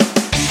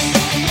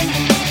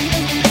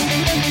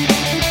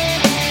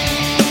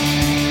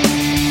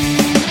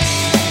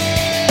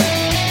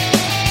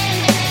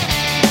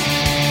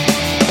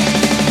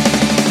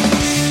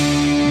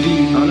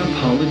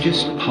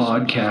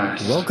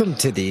Welcome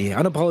to the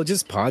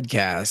Unapologist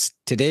Podcast.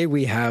 Today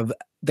we have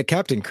the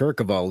Captain Kirk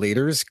of all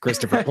leaders,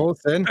 Christopher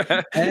Polson,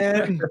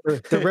 and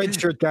the red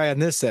shirt guy on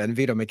this end,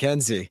 Vito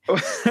McKenzie.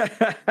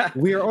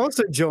 We are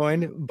also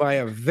joined by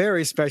a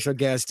very special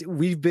guest.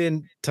 We've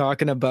been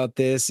talking about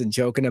this and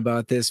joking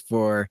about this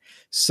for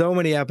so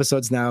many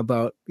episodes now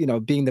about,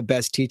 being the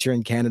best teacher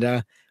in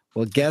Canada.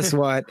 Well, guess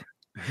what?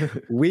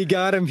 We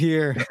got him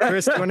here.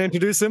 Chris, do you want to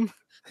introduce him?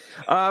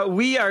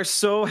 We are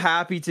so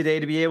happy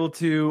today to be able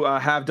to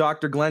have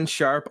Dr. Glen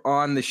Sharpe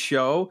on the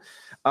show.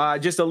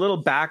 Just a little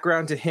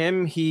background to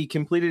him. He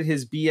completed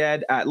his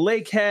B.Ed at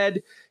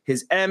Lakehead,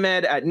 his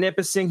M.Ed at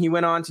Nipissing. He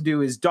went on to do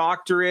his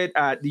doctorate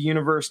at the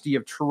University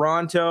of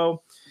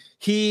Toronto.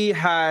 He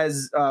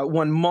has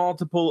won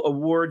multiple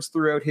awards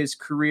throughout his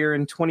career.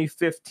 In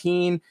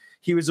 2015,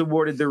 he was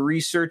awarded the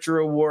Researcher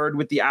Award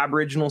with the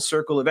Aboriginal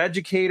Circle of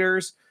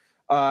Educators.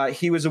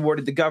 He was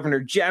awarded the Governor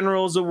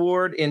General's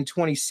Award in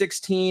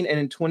 2016, and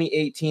in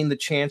 2018, the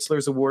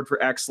Chancellor's Award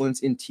for Excellence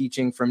in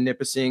Teaching from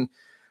Nipissing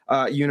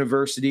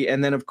University.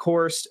 And then, of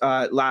course,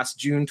 last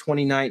June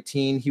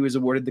 2019, he was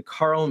awarded the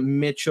Carl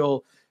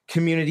Mitchell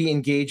Community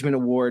Engagement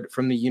Award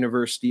from the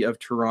University of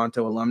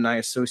Toronto Alumni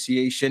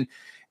Association.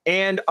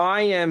 And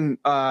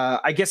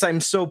I guess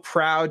I'm so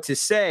proud to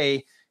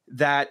say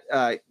that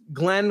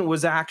Glen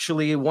was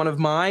actually one of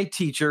my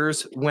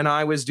teachers when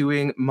I was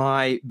doing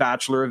my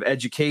Bachelor of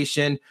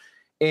Education,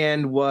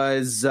 and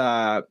was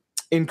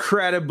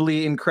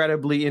incredibly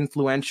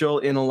influential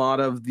in a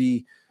lot of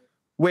the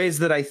ways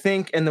that I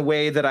think and the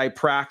way that I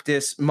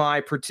practice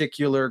my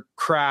particular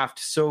craft.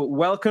 So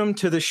welcome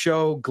to the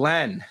show,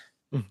 Glen.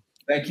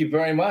 Thank you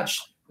very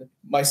much.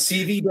 My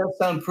CV does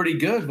sound pretty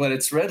good when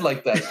it's read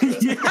like that.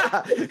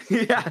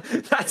 yeah.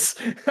 That's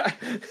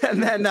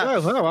and then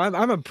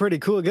I'm a pretty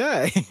cool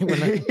guy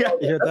when I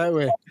hear it that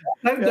way.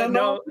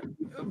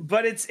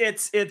 But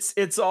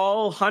it's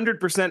all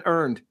 100%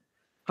 earned.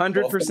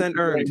 100%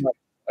 earned.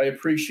 I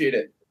appreciate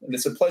it, and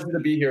it's a pleasure to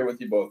be here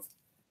with you both.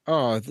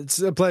 Oh, it's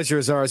a pleasure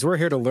as ours. We're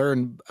here to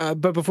learn.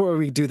 But before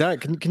we do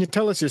that, can you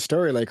tell us your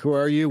story? Like, who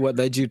are you? What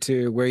led you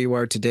to where you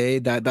are today?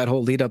 That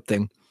whole lead up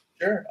thing.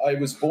 Sure. I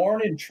was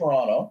born in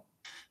Toronto.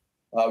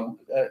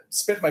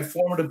 Spent my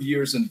formative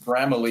years in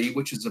Bramalea,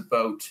 which is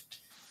about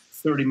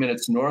 30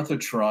 minutes north of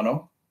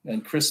Toronto.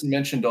 And Chris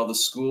mentioned all the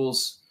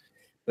schools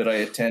that I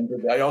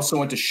attended. I also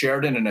went to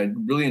Sheridan, and I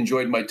really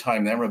enjoyed my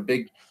time there. I'm a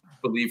big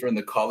believer in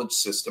the college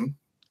system.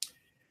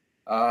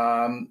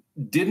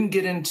 Didn't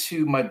get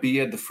into my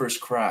B.Ed the first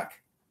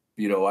crack.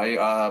 I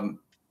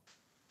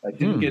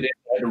didn't get in.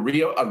 I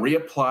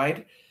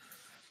reapplied.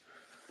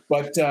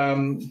 But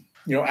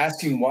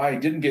asking why I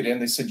didn't get in,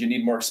 they said you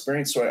need more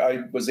experience. So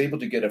I was able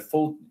to get a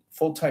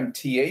full-time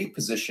TA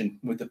position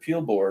with the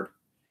Appeal Board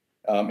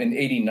in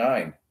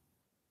 '89.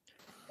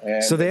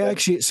 So they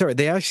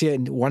actually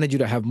wanted you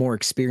to have more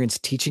experience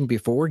teaching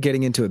before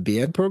getting into a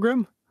B.Ed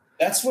program?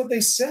 That's what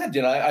they said.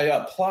 I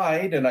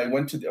applied, and I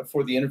went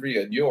for the interview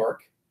at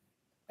York,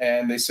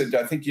 and they said,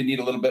 I think you need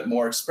a little bit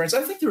more experience.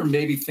 I think they were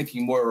maybe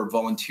thinking more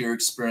volunteer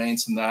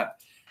experience and that.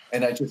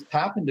 And I just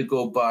happened to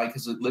go by,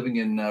 because living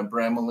in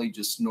Bramalea,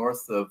 just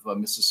north of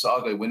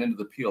Mississauga, I went into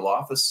the Peel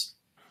office,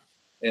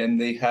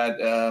 and they had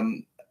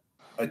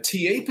a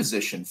TA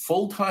position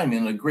full-time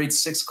in a grade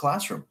 6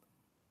 classroom.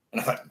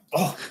 And I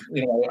thought,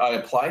 I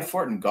applied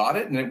for it and got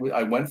it, and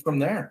I went from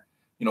there.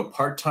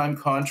 Part-time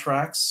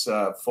contracts,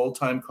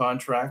 full-time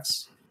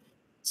contracts,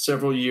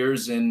 several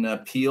years in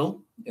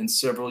Peel and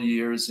several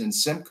years in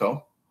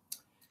Simcoe.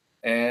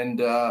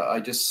 And I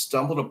just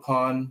stumbled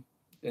upon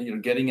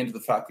getting into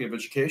the Faculty of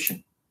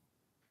Education.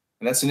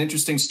 And that's an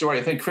interesting story.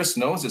 I think Chris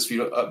knows this,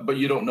 Vito, but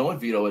you don't know it,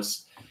 Vito.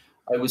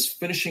 I was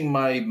finishing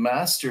my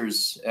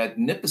master's at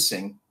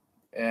Nipissing,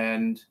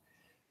 and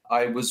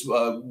I was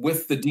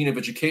with the Dean of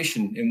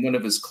Education in one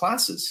of his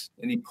classes,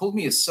 and he pulled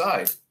me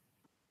aside,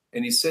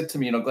 and he said to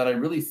me, Glenn, I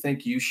really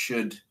think you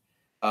should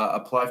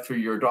apply for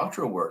your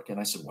doctoral work. And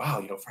I said,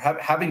 wow, for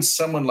having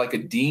someone like a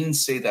dean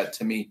say that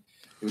to me,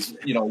 it was,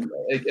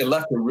 it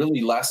left a really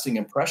lasting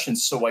impression.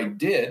 So I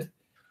did.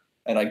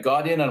 And I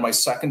got in on my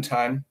second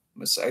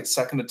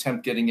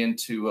attempt getting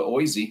into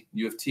OISE,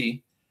 U of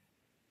T.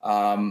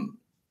 And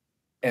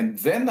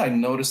then I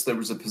noticed there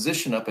was a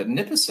position up at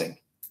Nipissing.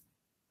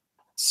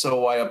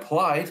 So I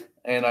applied,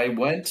 and I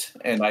went,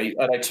 and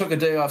I took a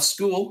day off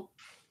school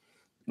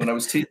when I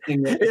was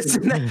teaching.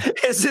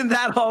 Isn't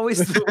that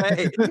always the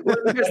way?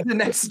 When there's the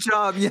next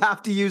job, you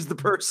have to use the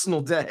personal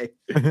day.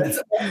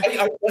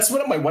 That's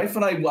what my wife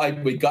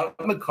and we got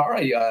in the car.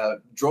 I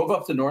drove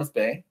up to North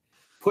Bay,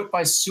 put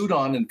my suit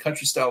on in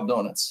country style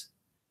donuts,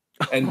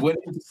 and went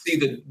in to see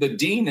the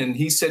dean. And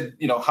he said,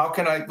 how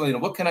can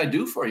what can I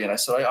do for you? And I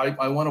said,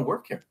 I want to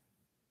work here.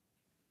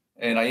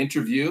 And I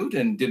interviewed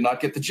and did not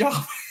get the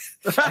job.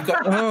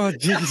 Oh,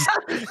 geez.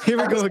 Here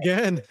we go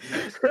again.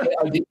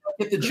 I did not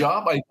get the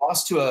job. I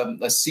lost to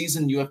a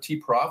seasoned U of T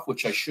prof,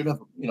 which I should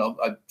have,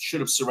 I should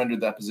have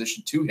surrendered that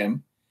position to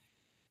him.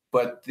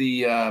 But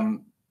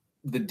the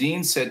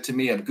dean said to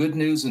me, I have good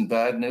news and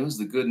bad news.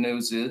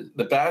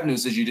 The bad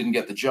news is you didn't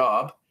get the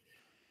job.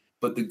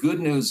 But the good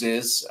news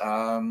is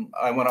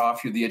I want to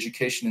offer you the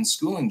education and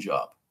schooling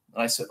job.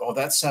 And I said, oh,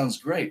 that sounds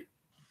great.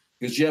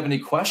 Because do you have any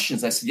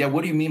questions? I said, yeah,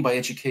 what do you mean by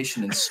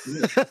education and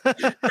schooling?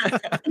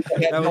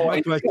 That was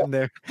my question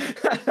there.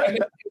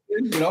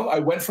 And, I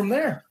went from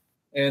there.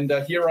 And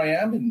here I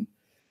am and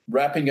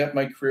wrapping up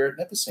my career at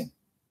Nipissing.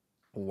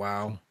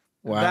 Wow.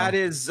 That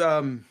is,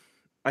 I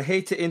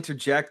hate to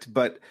interject,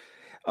 but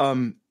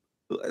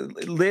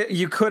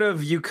you could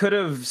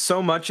have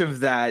so much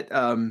of that.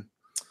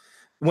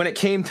 When it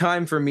came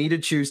time for me to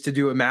choose to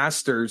do a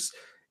master's,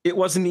 it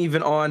wasn't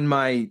even on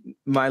my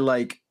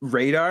like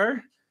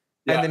radar.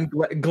 Yeah. And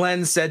then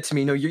Glenn said to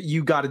me, no,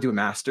 you got to do a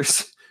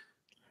master's.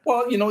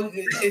 Well,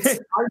 it's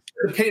hard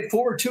to pay it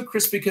forward too,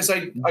 Chris, because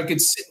I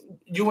could see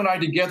you and I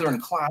together in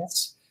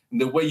class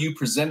and the way you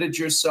presented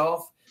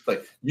yourself,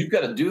 like, you've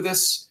got to do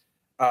this.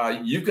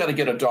 You've got to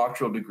get a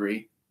doctoral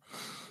degree.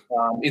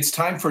 It's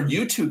time for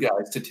you two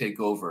guys to take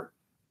over.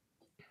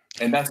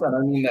 And I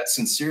mean that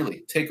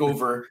sincerely. Take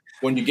over.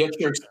 When you get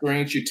your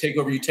experience, you take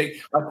over.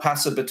 I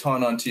pass the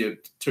baton on to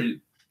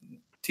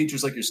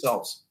teachers like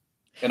yourselves.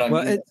 And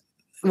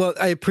Well,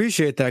 I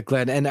appreciate that,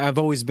 Glenn. And I've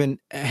always been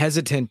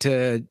hesitant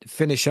to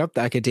finish up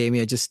the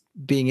academia, just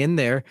being in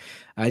there,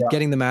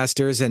 getting the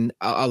master's. And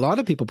a lot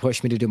of people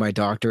pushed me to do my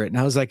doctorate. And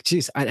I was like,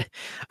 geez, I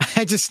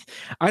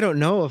don't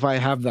know if I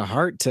have the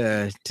heart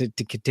to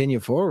continue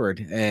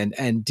forward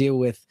and deal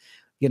with,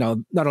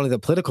 not only the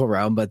political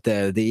realm, but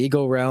the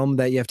ego realm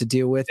that you have to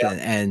deal with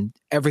and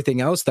everything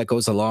else that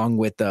goes along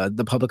with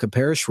the public and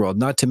parish world,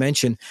 not to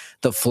mention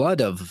the flood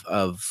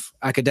of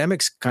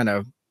academics kind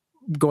of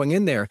going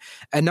in there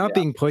and not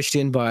being pushed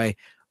in by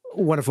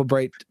wonderful,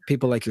 bright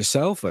people like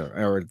yourself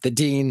or the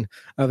dean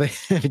of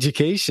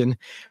education,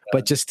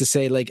 but just to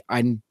say, like,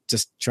 I'm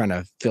just trying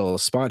to fill a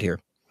spot here.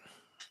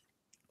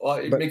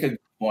 Well, you make a good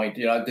point.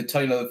 To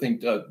tell you another thing,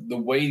 the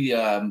way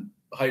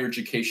higher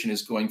education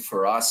is going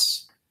for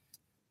us,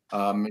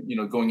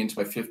 going into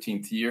my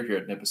 15th year here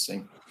at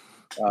Nipissing,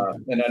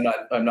 and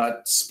I'm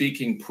not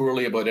speaking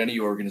poorly about any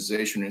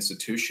organization or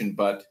institution,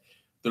 but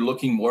they're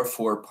looking more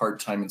for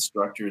part-time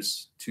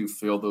instructors to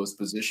fill those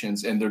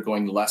positions, and they're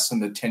going less in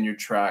the tenure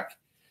track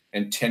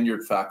and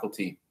tenured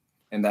faculty.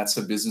 And that's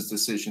a business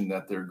decision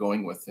that they're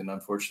going with. And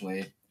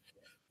unfortunately,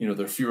 there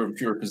are fewer and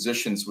fewer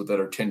positions that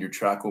are tenure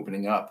track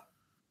opening up.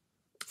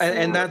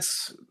 And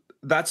that's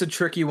a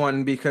tricky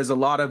one, because a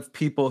lot of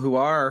people who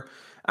are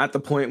at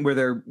the point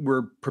where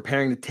we're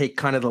preparing to take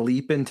kind of the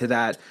leap into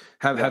that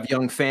have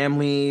young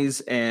families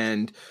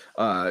and,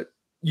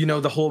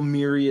 the whole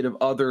myriad of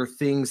other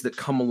things that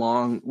come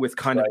along with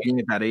kind of being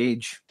at that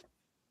age.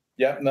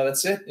 Yeah, no,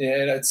 that's it.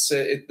 And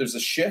there's a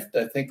shift.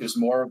 I think there's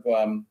more of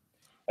an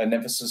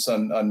emphasis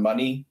on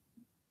money.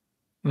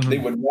 Mm-hmm. They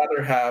would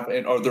rather have,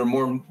 or they're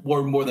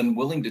more than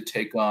willing to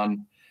take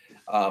on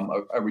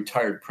a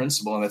retired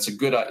principal, and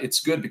it's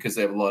good because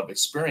they have a lot of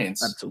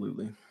experience.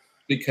 Absolutely.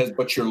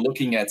 But you're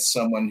looking at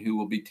someone who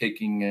will be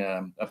taking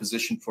a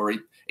position for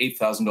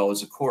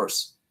 $8,000 a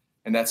course,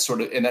 and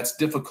that's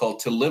difficult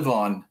to live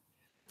on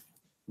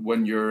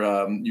when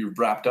you've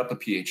wrapped up a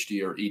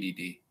PhD or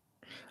EDD.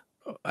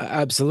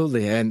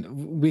 Absolutely.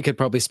 And we could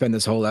probably spend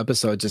this whole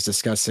episode just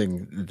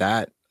discussing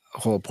that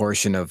whole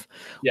portion of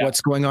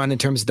what's going on in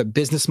terms of the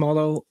business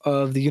model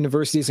of the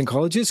universities and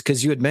colleges.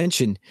 Because you had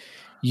mentioned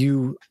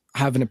you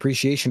have an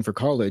appreciation for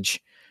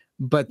college,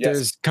 but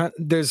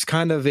there's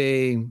kind of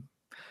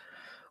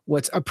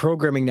what's a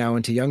programming now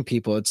into young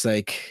people. It's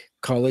like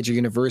college or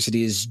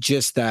university is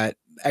just that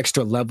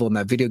extra level in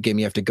that video game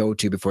you have to go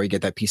to before you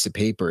get that piece of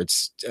paper.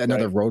 It's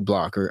another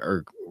roadblock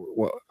or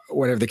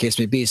whatever the case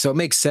may be. So it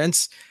makes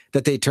sense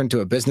that they turn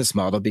to a business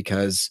model,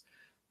 because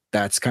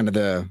that's kind of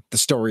the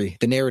story,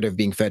 the narrative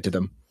being fed to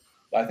them.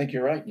 I think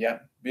you're right. Yeah.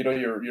 Vito,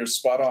 you're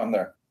spot on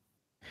there.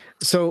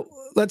 So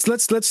let's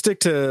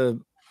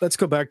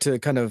go back to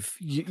kind of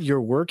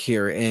your work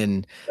here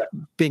in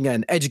being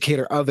an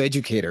educator of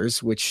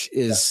educators, which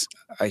is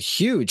a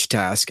huge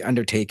task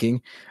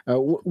undertaking.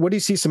 What do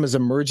you see some as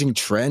emerging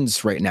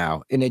trends right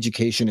now in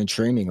education and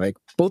training, like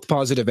both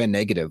positive and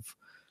negative?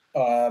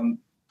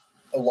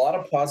 A lot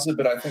of positive,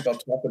 but I think I'll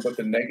talk about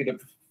the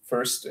negative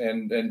first.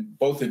 And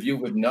both of you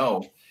would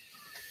know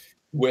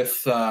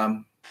with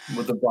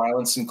the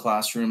violence in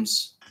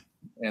classrooms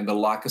and the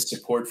lack of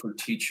support for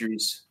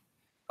teachers.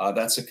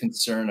 That's a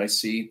concern I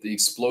see. The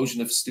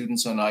explosion of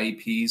students on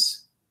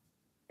IEPs,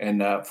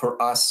 and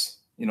for us,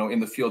 in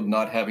the field,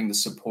 not having the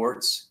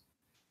supports.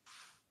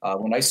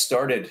 When I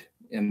started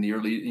in the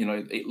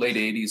late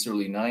 80s,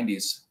 early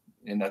 90s,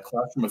 in a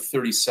classroom of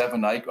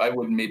 37, I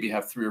would maybe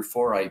have 3 or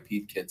 4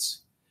 IEP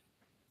kids.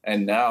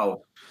 And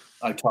now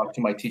I talk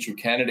to my teacher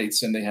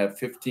candidates and they have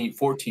 15,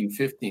 14,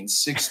 15,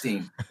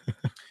 16.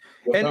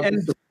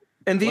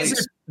 And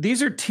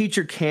these are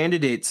teacher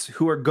candidates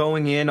who are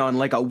going in on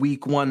like a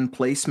week 1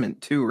 placement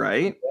too,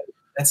 right?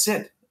 That's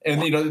it.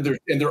 And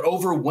they're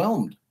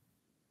overwhelmed,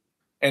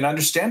 and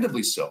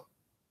understandably so,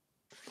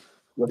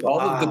 with all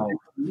of the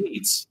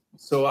needs.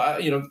 So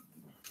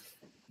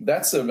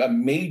that's a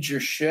major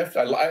shift.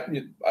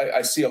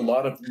 I see a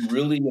lot of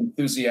really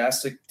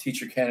enthusiastic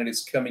teacher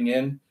candidates coming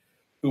in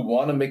who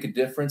want to make a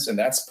difference, and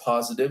that's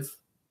positive.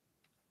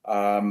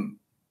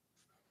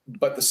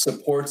 But the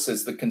supports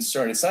is the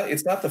concern.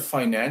 It's not the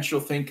financial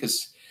thing,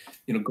 because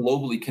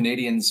globally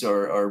Canadian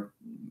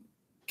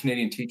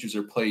teachers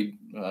are paid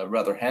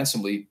rather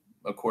handsomely,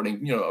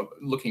 according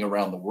looking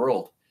around the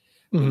world.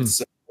 But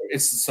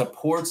it's the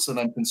supports that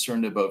I'm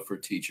concerned about for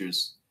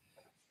teachers.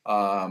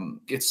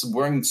 It's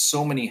wearing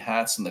so many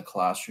hats in the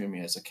classroom,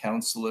 as a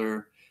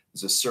counselor,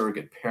 as a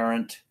surrogate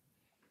parent,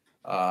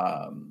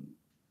 as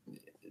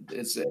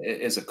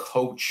a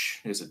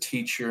coach, as a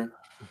teacher.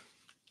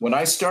 When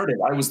I started,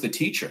 I was the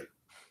teacher.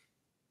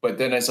 But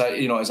then as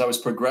I was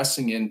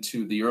progressing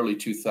into the early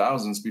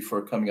 2000s,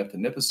 before coming up to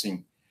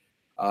Nipissing,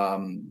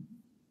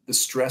 the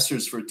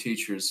stressors for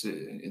teachers,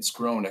 it's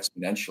grown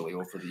exponentially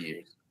over the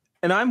years.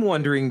 And I'm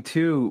wondering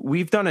too,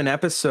 we've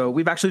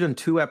actually done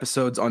 2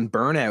 episodes on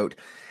burnout.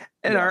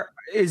 And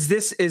is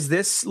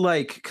this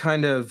like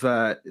kind of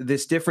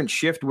this different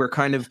shift where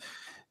kind of,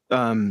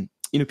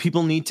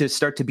 people need to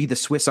start to be the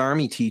Swiss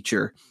Army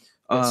teacher?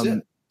 That's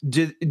it.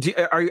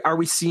 Are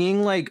we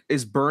seeing, like,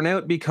 is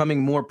burnout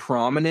becoming more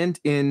prominent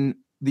in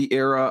the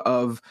era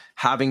of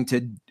having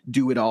to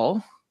do it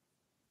all?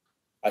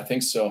 I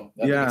think so.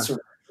 I think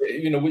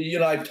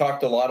I've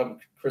talked a lot of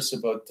Chris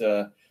about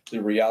the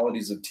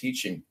realities of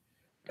teaching,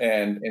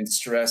 and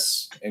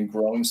stress, and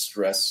growing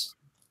stress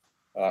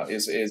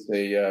is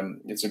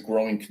a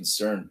growing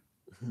concern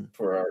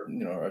for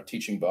our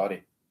teaching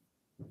body.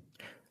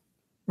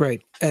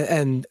 Right.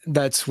 And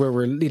that's where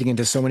we're leading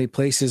into so many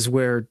places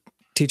where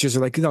teachers are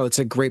like, it's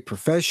a great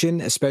profession,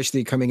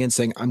 especially coming in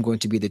saying, I'm going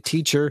to be the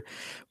teacher.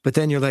 But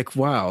then you're like,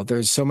 wow,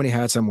 there's so many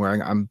hats I'm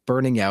wearing. I'm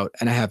burning out,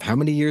 and I have how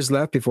many years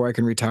left before I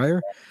can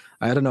retire?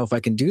 I don't know if I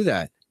can do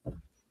that.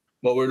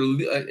 Well,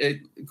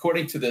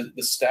 according to the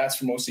stats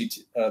from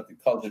the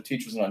College of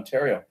Teachers in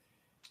Ontario,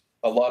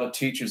 a lot of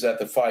teachers at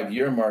the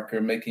 5-year mark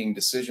are making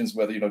decisions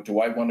whether, do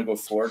I want to go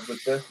forward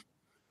with this?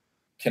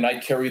 Can I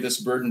carry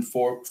this burden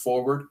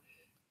forward?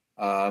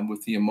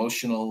 With the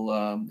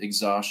emotional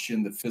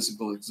exhaustion, the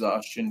physical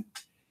exhaustion,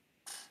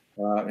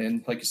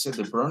 and like you said,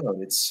 the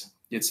burnout.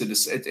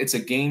 It's a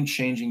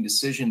game-changing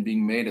decision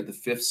being made at the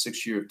 5th,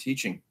 6th year of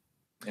teaching,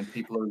 and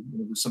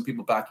there's some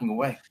people backing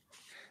away.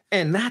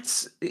 And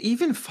that's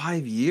even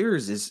 5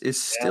 years is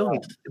still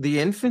the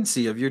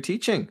infancy of your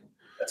teaching.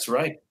 That's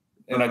right.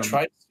 And I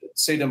try to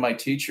say to my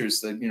teachers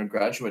that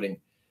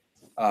graduating,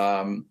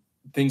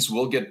 things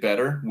will get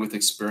better with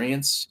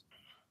experience.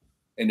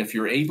 And if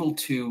you're able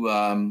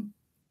to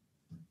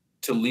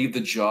leave the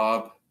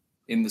job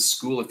in the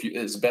school,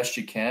 as best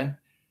you can,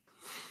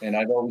 and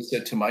I've always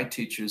said to my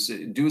teachers,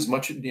 do as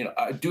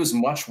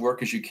much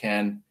work as you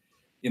can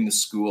in the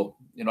school.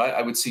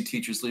 I would see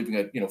teachers leaving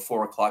at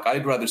 4:00.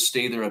 I'd rather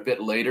stay there a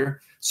bit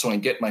later so I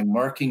can get my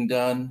marking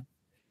done,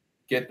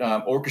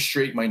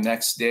 orchestrate my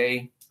next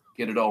day,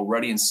 get it all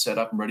ready and set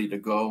up and ready to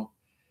go,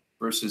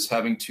 versus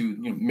having to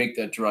make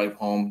that drive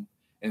home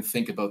and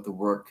think about the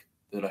work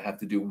that I have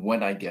to do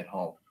when I get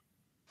home.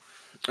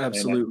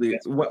 Absolutely.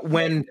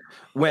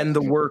 When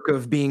the work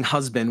of being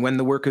husband, when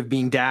the work of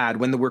being dad,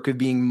 when the work of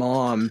being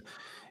mom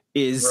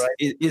is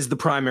the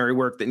primary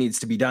work that needs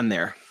to be done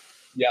there.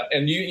 Yeah,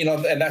 and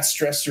and that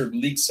stressor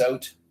leaks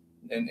out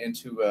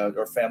into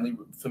our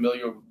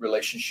familiar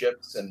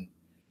relationships and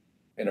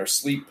our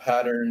sleep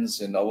patterns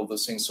and all of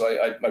those things. So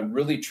I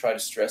really try to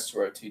stress to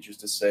our teachers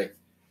to say,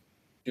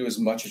 do as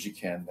much as you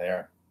can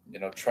there.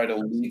 Try to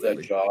leave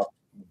that job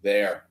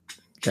there.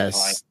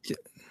 Yes.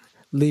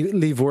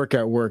 Leave work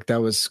at work.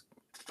 That was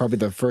probably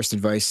the first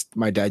advice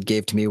my dad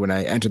gave to me when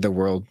I entered the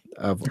world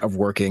of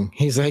working.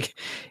 He's like,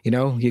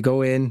 you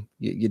go in,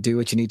 you do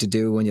what you need to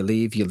do. When you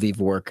leave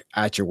work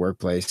at your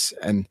workplace.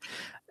 And,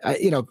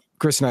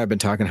 Chris and I have been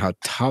talking how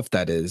tough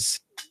that is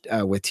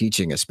with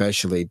teaching,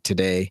 especially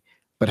today,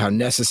 but how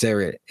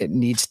necessary it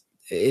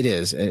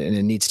is, and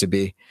it needs to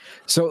be.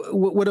 So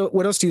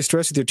what else do you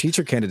stress with your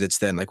teacher candidates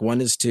then? Like,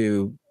 one is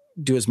to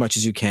do as much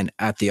as you can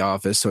at the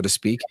office, so to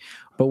speak.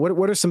 But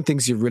what are some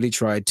things you've really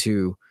tried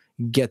to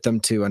get them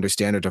to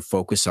understand or to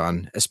focus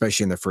on,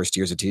 especially in their first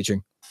years of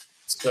teaching?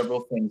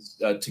 Several things.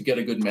 To get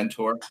a good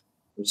mentor,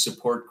 a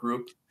support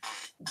group.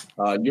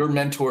 Your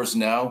mentors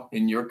now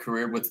in your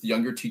career with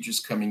younger teachers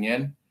coming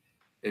in,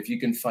 if you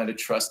can find a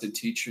trusted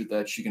teacher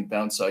that you can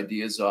bounce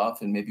ideas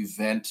off and maybe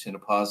vent in a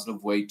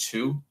positive way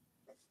too,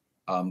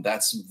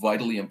 that's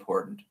vitally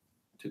important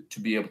to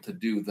be able to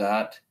do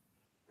that.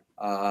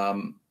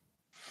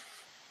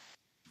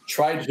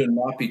 Try to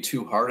not be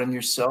too hard on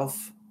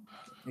yourself,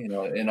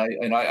 and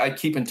I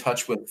keep in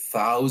touch with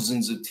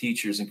thousands of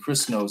teachers, and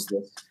Chris knows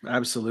this.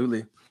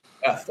 Absolutely.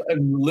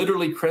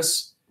 Literally,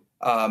 Chris,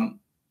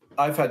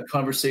 I've had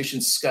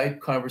conversations,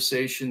 Skype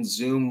conversations,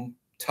 Zoom,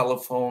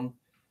 telephone,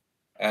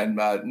 and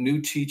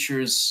new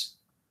teachers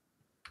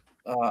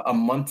a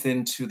month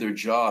into their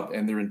job,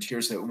 and they're in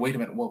tears. Say, wait a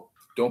minute, well,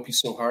 don't be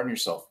so hard on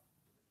yourself.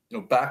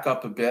 Back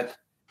up a bit.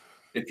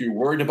 If you're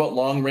worried about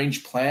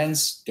long-range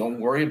plans, don't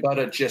worry about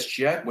it just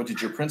yet. What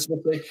did your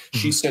principal say?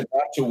 She said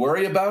not to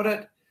worry about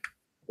it.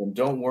 Then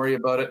don't worry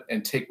about it,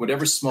 and take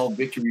whatever small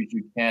victories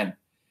you can.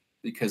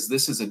 because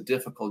this is a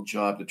difficult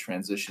job to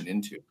transition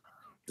into.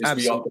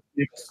 Absolutely.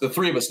 The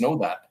three of us know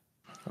that.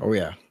 Oh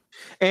yeah.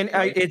 And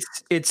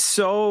it's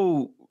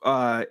so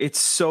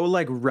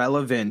like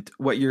relevant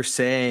what you're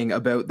saying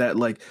about that,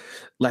 like,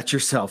 let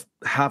yourself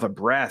have a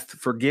breath,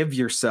 forgive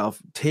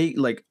yourself,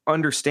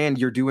 understand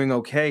you're doing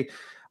okay.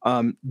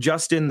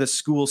 Just in the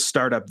school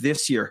startup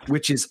this year,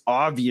 which is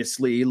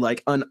obviously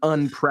like an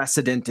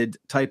unprecedented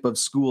type of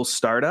school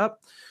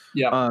startup.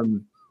 Yeah.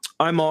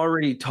 I'm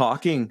already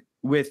talking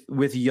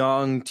with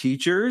young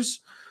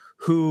teachers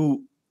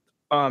who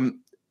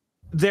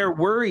they're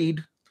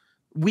worried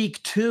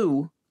week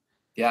 2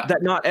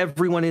 that not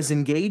everyone is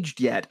engaged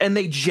yet. And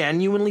they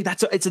genuinely,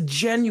 it's a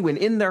genuine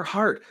in their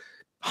heart.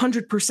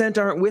 100%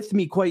 aren't with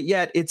me quite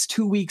yet. It's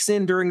 2 weeks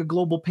in during a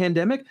global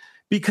pandemic,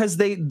 because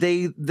they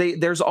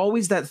there's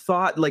always that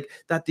thought like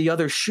that the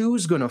other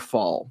shoe's going to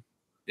fall.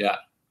 Yeah.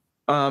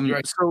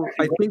 Right. So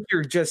I think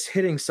you're just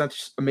hitting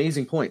such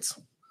amazing points.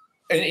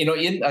 And, you know,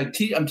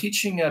 I'm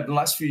teaching the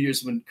last few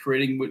years when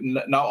creating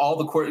now all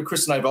the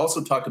Chris and I have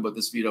also talked about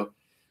this, Vito.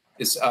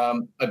 Is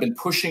I've been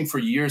pushing for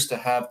years to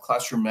have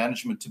classroom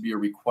management to be a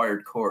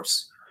required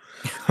course.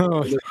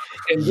 Oh,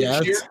 and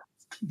this year,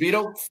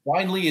 Vito,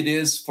 finally it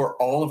is for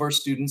all of our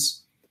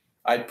students.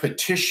 I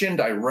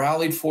petitioned, I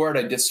rallied for it,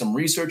 I did some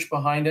research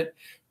behind it.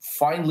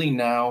 Finally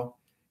now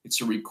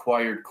it's a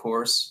required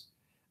course.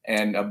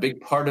 And a big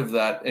part of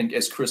that, and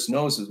as Chris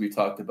knows, as we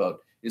talked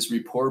about, is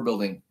rapport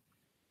building.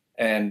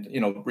 And,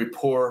 you know,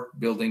 rapport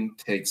building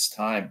takes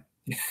time.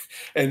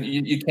 And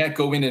you can't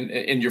go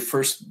in your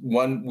first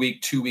 1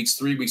 week, 2 weeks,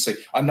 3 weeks, say,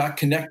 I'm not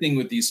connecting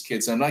with these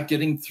kids. I'm not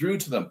getting through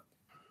to them.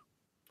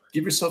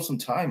 Give yourself some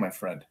time, my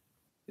friend.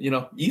 You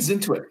know, ease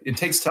into it. It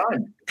takes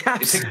time.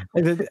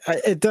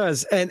 It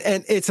does. And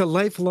it's a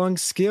lifelong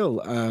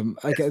skill.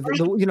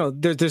 You know,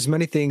 there's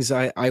many things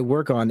I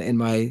work on in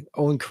my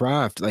own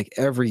craft, like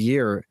every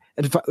year.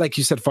 And like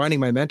you said, finding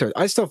my mentor.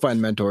 I still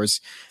find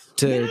mentors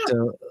to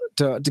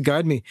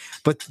guide me.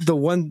 But the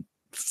one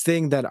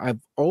thing that I've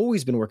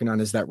always been working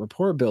on is that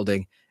rapport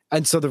building.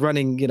 And so the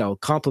running, you know,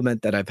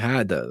 compliment that I've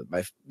had, the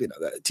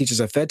teachers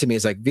have fed to me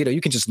is like, Vito,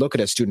 you can just look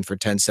at a student for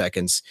 10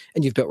 seconds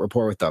and you've built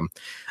rapport with them.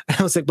 And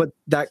I was like, but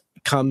that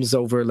comes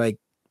over like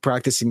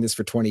practicing this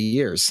for 20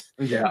 years.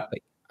 Yeah.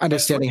 Like,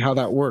 understanding how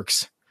that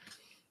works.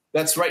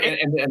 That's right.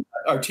 And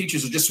our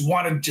teachers just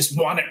want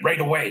it right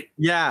away.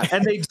 Yeah.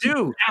 And they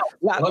do.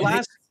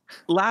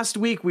 Last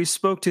week, we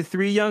spoke to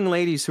 3 young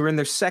ladies who are in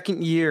their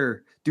second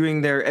year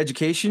doing their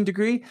education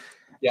degree.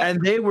 Yeah.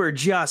 And they were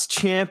just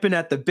champing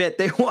at the bit.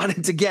 They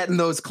wanted to get in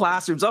those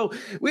classrooms. Oh,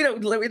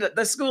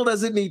 the school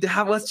doesn't need to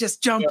have, let's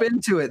just jump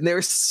into it. And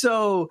they're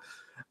so,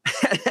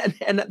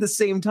 and at the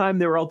same time,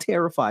 they were all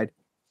terrified.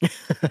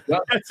 Yeah,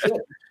 that's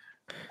it.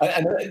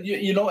 And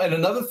you know, and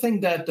another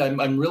thing that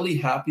I'm really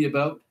happy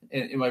about,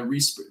 and my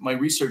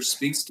research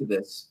speaks to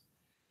this,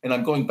 and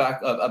I'm going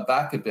back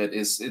a bit,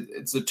 is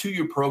it's a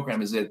 2-year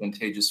program is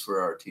advantageous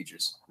for our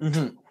teachers.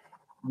 Mm-hmm.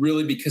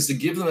 Really, because to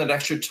give them that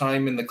extra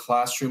time in the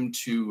classroom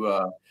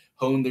to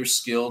hone their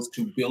skills,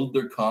 to build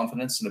their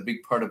confidence. And a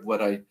big part of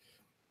what I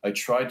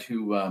try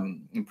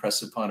to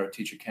impress upon our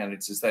teacher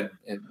candidates is that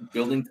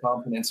building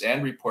confidence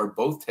and rapport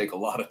both take a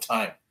lot of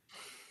time.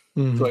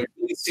 Mm-hmm. So I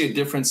really see a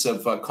difference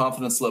of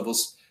confidence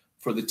levels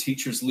for the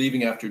teachers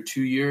leaving after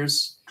 2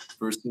 years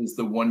versus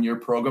the 1-year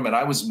program. And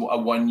I was a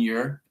 1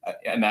 year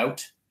and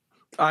out.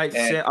 I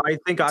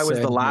think I was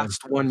the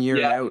last 1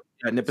 year out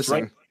at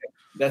Nipissing. Right.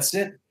 That's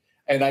it.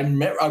 And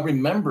I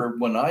remember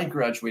when I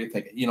graduated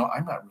thinking, you know,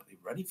 I'm not really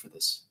ready for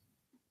this.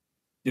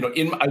 You know,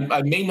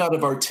 I may not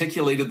have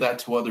articulated that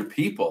to other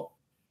people,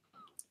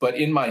 but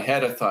in my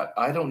head, I thought,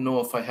 I don't know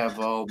if I have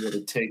all that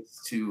it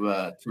takes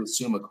to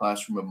assume a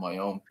classroom of my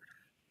own.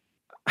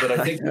 But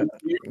I think the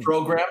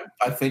program,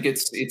 I think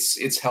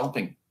it's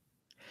helping.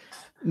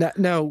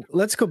 Now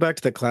let's go back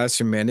to the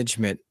classroom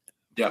management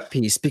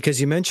piece,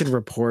 because you mentioned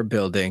rapport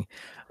building.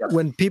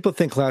 When people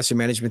think classroom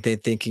management, they're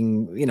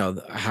thinking, you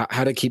know,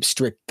 how to keep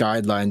strict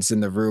guidelines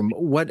in the room.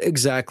 What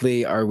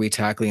exactly are we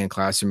tackling in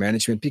classroom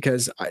management?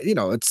 Because, you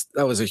know,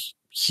 that was a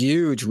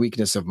huge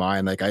weakness of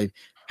mine. Like, I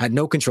had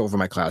no control over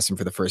my classroom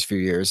for the first few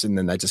years, and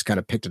then I just kind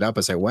of picked it up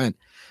as I went.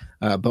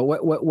 But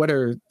what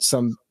are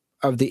some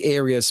of the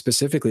areas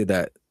specifically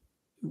that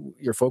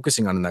you're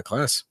focusing on in that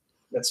class?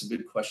 That's a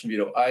good question,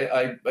 Vito.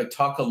 I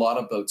talk a lot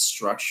about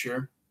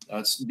structure,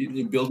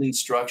 building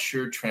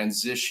structure,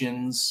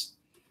 transitions,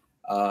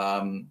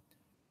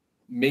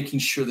 making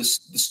sure the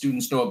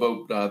students know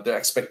about their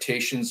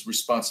expectations,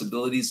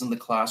 responsibilities in the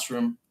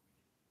classroom.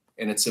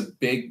 And it's a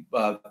big,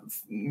 one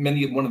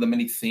of the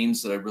many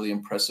themes that I really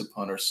impress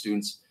upon our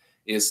students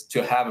is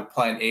to have a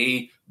plan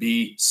A,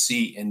 B,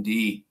 C, and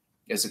D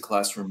as a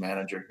classroom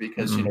manager,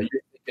 because, you know,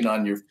 you're thinking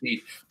on your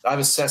feet. I've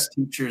assessed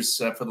teachers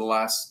for the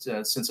last,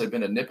 since I've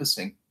been at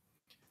Nipissing,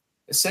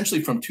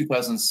 essentially from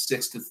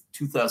 2006 to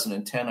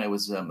 2010, I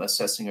was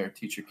assessing our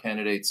teacher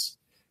candidates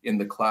in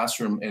the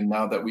classroom. And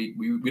now that we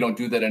don't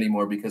do that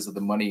anymore because of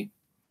the money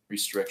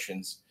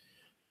restrictions.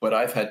 But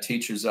I've had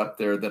teachers up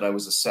there that I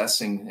was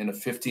assessing in a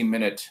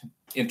 15-minute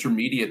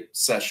intermediate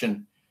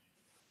session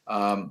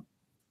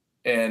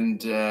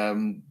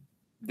and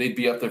they'd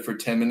be up there for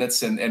 10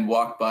 minutes and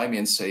walk by me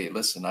and say,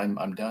 listen,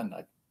 I'm done.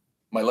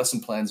 My lesson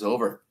plan's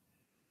over.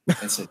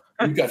 And said,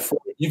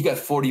 you've got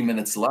 40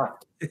 minutes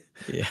left.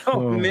 Yeah.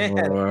 Oh, man.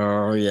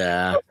 Oh,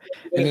 yeah.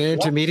 And an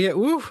intermediate,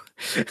 woo.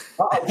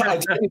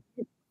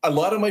 A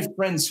lot of my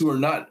friends who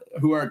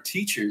aren't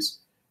teachers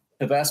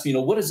have asked me,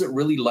 what is it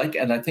really like?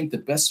 And I think the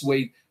best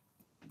way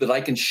that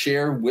I can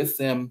share with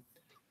them,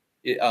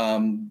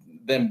 them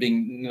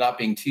not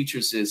being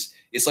teachers, is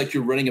it's like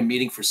you're running a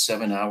meeting for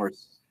 7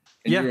 hours,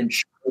 and you're in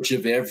charge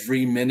of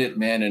every minute,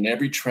 man, and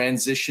every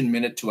transition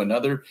minute to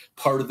another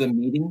part of the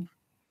meeting.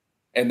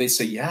 And they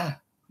say, yeah,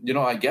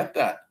 I get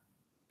that,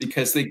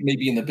 because they may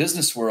be in the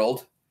business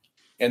world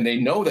and they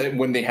know that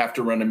when they have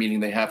to run a meeting,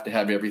 they have to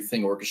have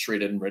everything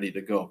orchestrated and ready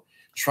to go.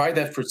 Try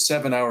that for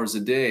 7 hours a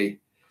day,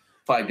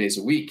 5 days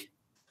a week.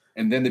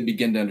 And then they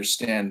begin to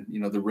understand,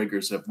 the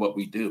rigors of what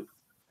we do.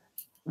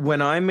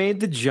 When I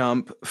made the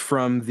jump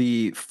from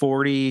the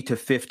 40 to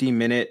 50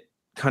 minute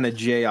kind of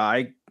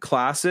JI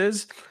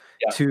classes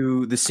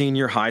to the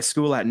senior high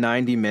school at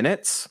 90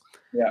 minutes,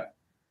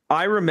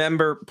 I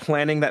remember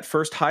planning that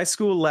first high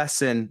school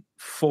lesson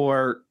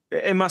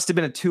it must have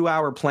been a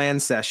 2-hour plan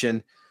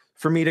session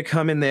for me to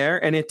come in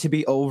there and it to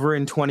be over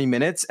in 20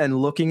 minutes,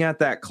 and looking at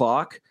that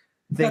clock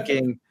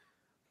thinking,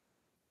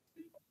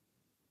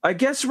 I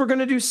guess we're going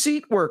to do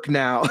seat work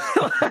now.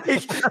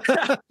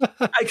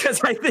 Because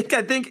I think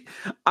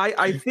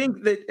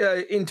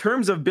that in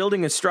terms of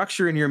building a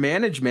structure in your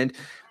management,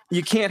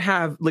 you can't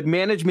have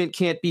management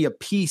can't be a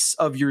piece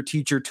of your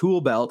teacher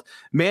tool belt.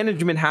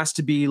 Management has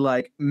to be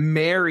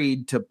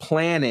married to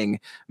planning,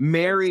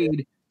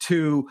 married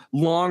to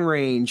long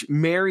range,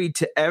 married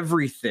to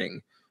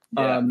everything.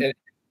 Yeah,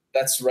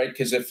 that's right.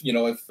 Because if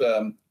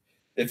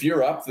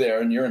you're up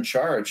there and you're in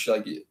charge,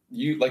 like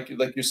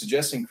you're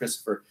suggesting,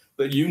 Christopher,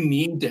 that you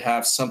need to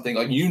have something,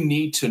 you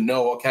need to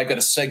know, okay, I got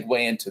to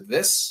segue into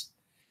this,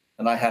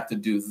 and I have to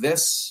do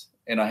this,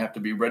 and I have to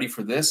be ready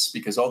for this,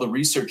 because all the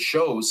research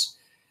shows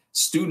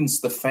students,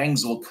 the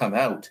fangs will come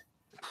out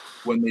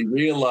when they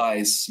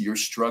realize you're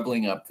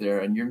struggling up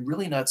there and you're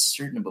really not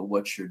certain about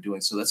what you're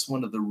doing. So that's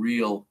one of the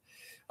real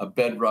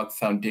bedrock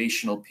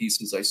foundational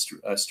pieces I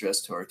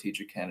stress to our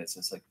teacher candidates.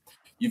 It's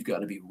you've got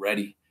to be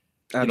ready.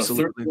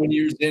 Absolutely. 31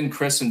 years in,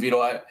 Chris and Vito,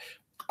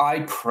 I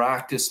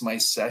practice my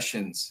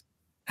sessions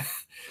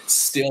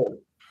still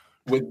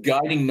with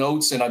guiding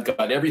notes, and I've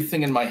got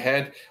everything in my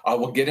head. I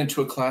will get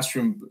into a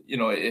classroom,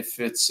 if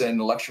it's in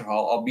a lecture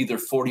hall, I'll be there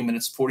 40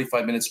 minutes,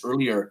 45 minutes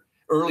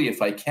early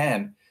if I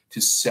can,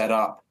 to set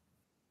up,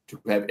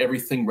 to have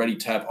everything ready,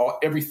 to have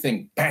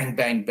everything bang,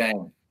 bang,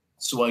 bang,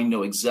 so I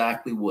know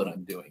exactly what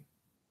I'm doing.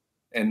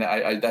 And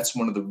that's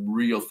one of the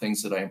real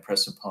things that I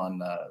impress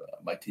upon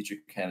my teacher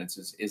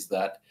candidates is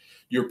that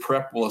your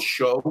prep will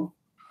show,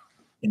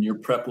 and your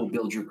prep will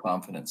build your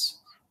confidence.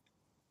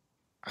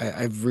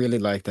 I really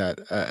like that,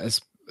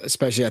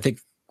 especially I think,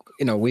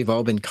 we've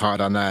all been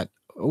caught on that.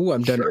 Oh,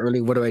 I'm done early.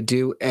 What do I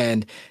do?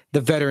 And the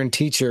veteran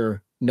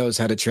teacher knows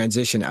how to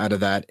transition out of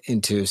that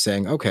into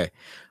saying, okay,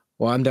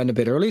 well, I'm done a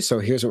bit early, so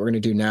here's what we're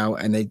going to do now.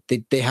 And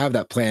they have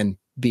that plan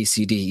B,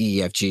 C, D,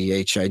 E, F, G,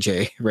 H, I,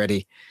 J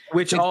ready.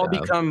 Which all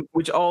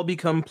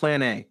become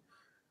plan A.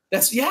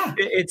 That's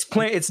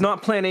It's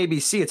not plan A, B,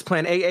 C. It's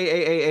plan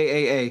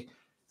A.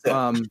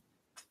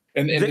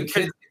 And the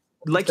kids,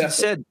 like you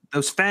said,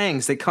 those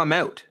fangs, they come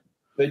out.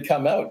 They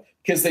come out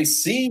because they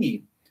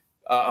see,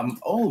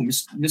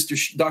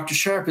 Dr.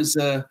 Sharpe is,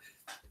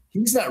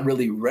 he's not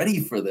really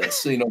ready for this.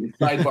 So, the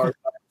sidebar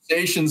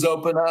conversations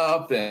open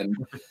up, and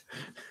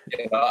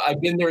I've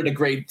been there at a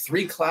grade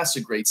 3 class,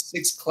 a grade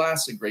 6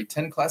 class, a grade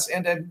 10 class,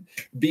 and a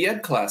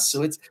B.Ed class.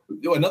 So it's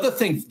another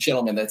thing,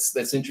 gentlemen,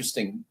 that's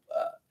interesting.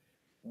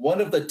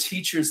 One of the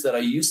teachers that I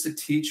used to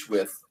teach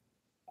with,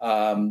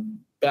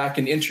 back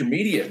in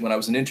intermediate, when I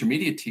was an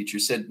intermediate teacher,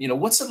 said,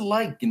 what's it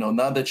like,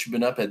 now that you've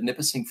been up at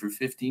Nipissing for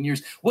 15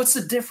 years, what's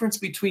the difference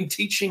between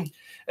teaching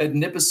at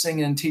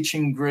Nipissing and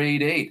teaching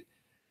grade 8?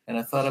 And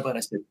I thought about it,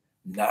 I said,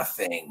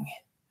 nothing.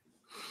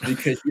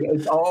 Because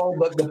it's all,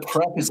 but the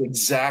prep is the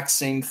exact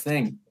same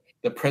thing.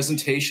 The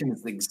presentation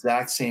is the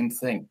exact same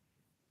thing.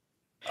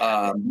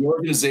 The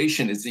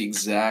organization is the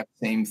exact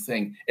same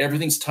thing.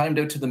 Everything's timed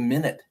out to the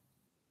minute.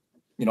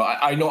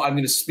 I know I'm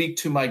going to speak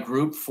to my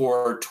group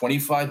for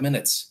 25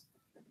 minutes.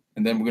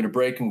 And then we're going to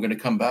break and we're going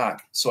to come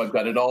back. So I've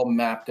got it all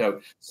mapped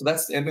out. So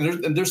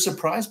and they're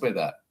surprised by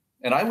that.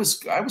 And I was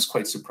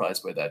quite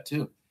surprised by that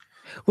too.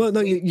 Well,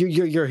 no,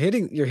 you're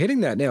hitting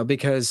that nail,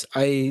 because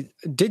I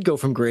did go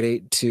from grade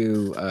 8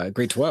 to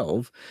grade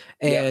 12,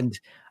 and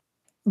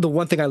the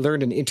one thing I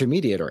learned in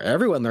intermediate, or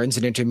everyone learns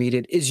in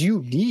intermediate, is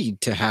you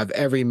need to have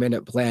every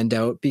minute planned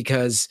out,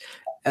 because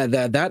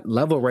that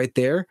level right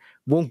there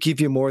won't give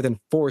you more than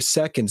 4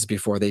 seconds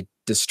before they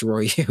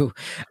destroy you,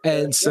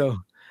 and so.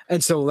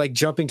 And so,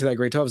 jumping to that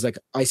grade 12 is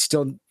I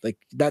still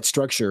that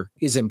structure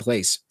is in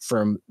place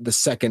from the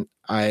second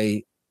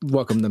I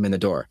welcome them in the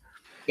door.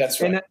 That's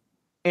right.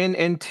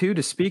 And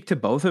to speak to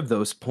both of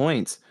those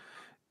points,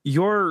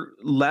 your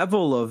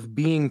level of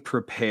being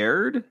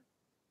prepared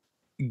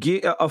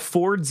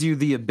affords you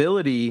the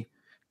ability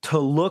to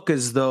look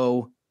as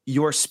though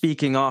you're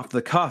speaking off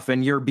the cuff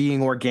and you're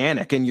being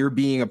organic and you're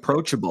being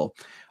approachable.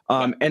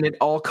 And it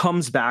all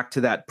comes back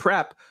to that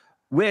prep,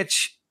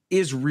 which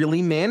is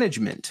really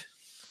management.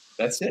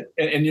 That's it.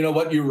 And you know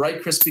what? You're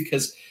right, Chris,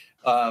 because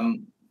I'll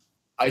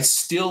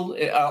post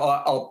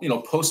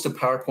a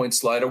PowerPoint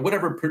slide or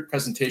whatever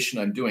presentation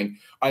I'm doing.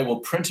 I will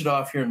print it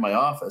off here in my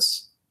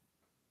office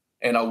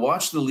and I'll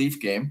watch the Leaf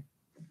game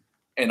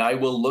and I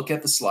will look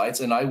at the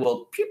slides and I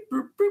will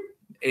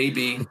A,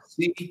 B,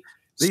 C.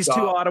 These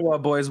two Ottawa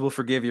boys will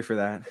forgive you for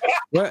that.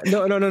 What?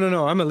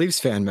 No. I'm a Leafs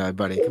fan, my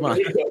buddy. Come on.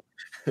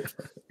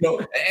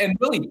 No, and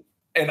really,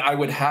 and I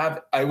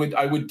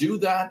would do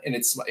that, and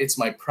it's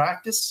my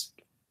practice,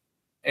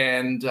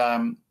 and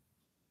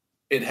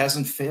it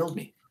hasn't failed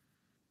me.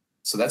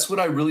 So that's what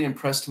I really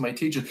impressed to my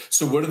teachers.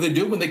 So what do they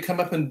do when they come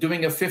up and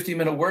doing a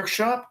 50-minute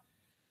workshop?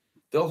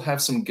 They'll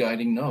have some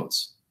guiding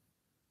notes,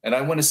 and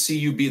I want to see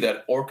you be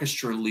that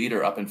orchestra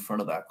leader up in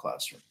front of that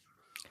classroom.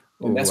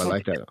 Oh, I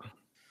like that.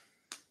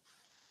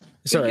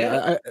 Sorry,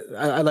 yeah.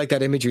 I like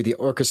that imagery, the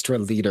orchestra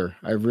leader.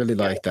 I really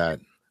like that.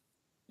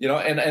 You know,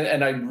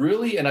 and I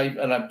really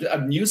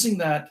I'm using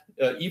that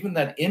even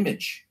that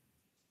image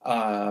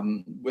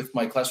with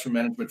my classroom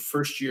management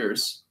first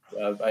years.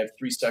 I have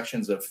 3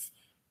 sections of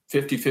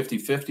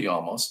 50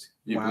 almost.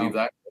 You believe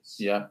that?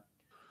 Yeah.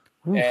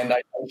 Oof. And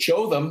I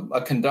show them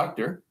a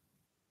conductor,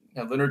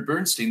 Leonard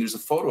Bernstein. There's a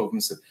photo of him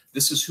and said,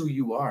 "This is who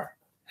you are.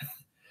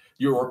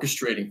 You're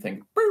orchestrating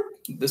things.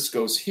 This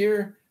goes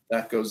here,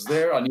 that goes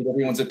there. I need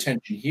everyone's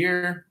attention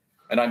here,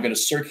 and I'm going to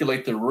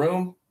circulate the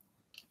room.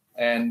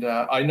 And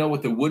I know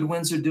what the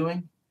woodwinds are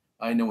doing.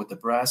 I know what the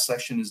brass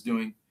section is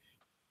doing.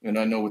 And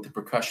I know what the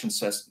percussion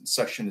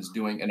section is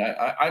doing. And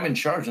I'm in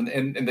charge.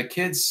 And the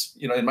kids,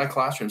 you know, in my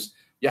classrooms,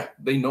 yeah,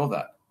 they know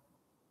that.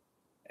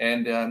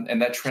 And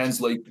that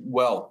translates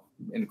well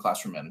in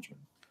classroom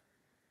management.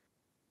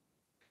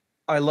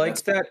 I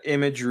like that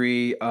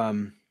imagery.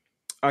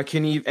 I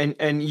can even,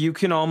 and you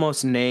can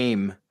almost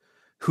name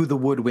who the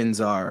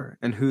woodwinds are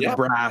and who the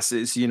brass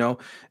is, you know,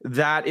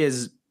 that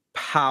is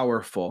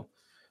powerful.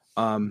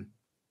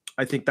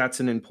 I think that's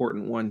an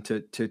important one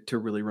to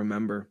really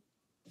remember.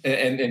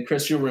 And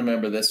Chris, you'll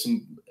remember this.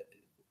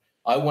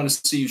 I want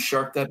to see you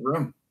sharp that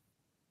room.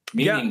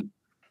 Meaning,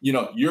 you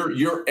know,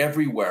 you're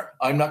everywhere.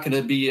 I'm not going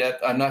to be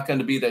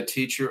that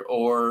teacher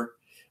or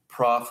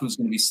prof who's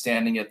going to be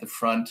standing at the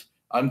front.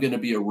 I'm going to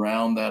be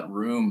around that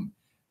room.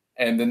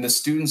 And then the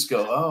students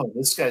go, "Oh,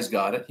 this guy's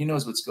got it. He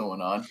knows what's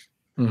going on."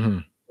 Mm-hmm.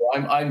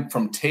 I'm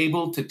from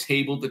table to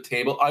table to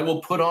table. I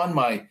will put on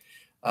my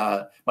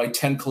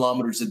 10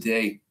 kilometers a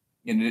day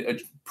in a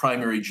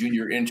primary,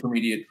 junior,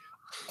 intermediate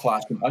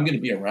classroom. I'm going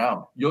to be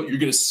around. You're going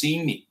to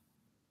see me.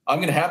 I'm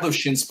going to have those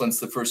shin splints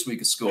the first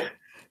week of school.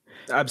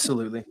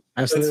 Absolutely.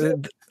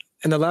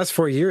 In the last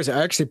 4 years,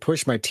 I actually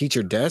pushed my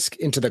teacher desk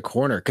into the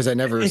corner because I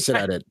never sit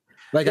at it.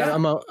 Like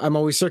I'm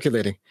always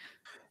circulating.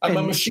 I'm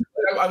a machine.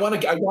 I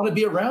want to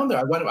be around there.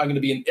 I'm going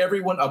to be in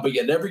everyone. I'll be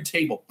at every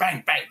table.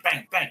 Bang, bang,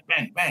 bang, bang,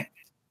 bang, bang.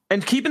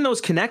 And keeping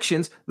those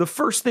connections, the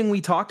first thing we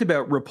talked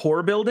about,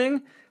 rapport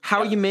building, how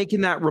are you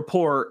making that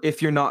rapport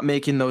if you're not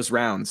making those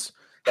rounds?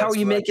 How are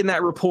you making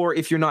that rapport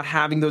if you're not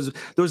having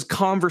those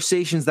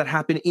conversations that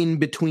happen in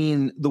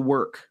between the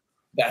work?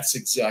 That's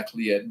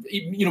exactly it.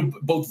 You know,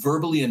 both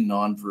verbally and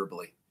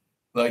non-verbally.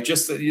 Like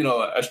just, you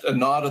know, a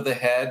nod of the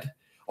head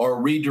or a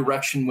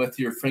redirection with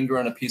your finger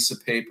on a piece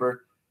of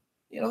paper.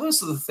 You know,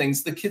 those are the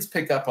things the kids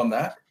pick up on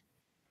that.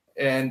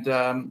 And,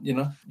 you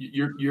know,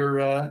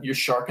 you're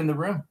sharp in the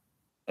room.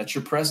 That's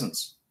your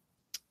presence.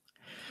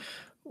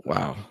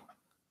 Wow.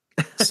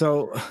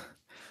 So,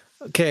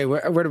 okay,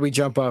 where do we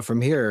jump off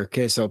from here?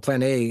 Okay, so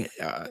Plan A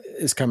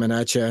is coming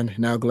at you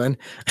now, Glenn.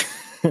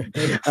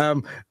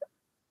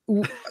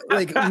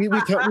 Like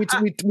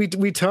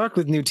we talk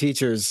with new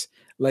teachers,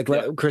 like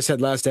Chris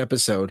said last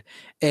episode,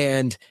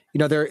 and you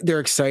know they're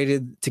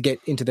excited to get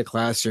into the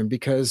classroom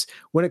because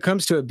when it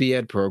comes to a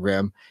B.Ed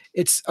program,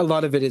 it's a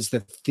lot of it is the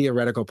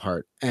theoretical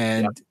part,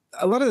 and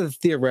a lot of the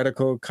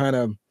theoretical kind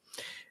of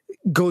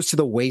goes to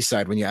the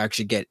wayside when you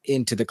actually get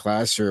into the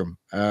classroom.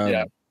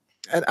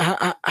 And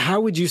how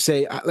would you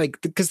say,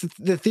 like, because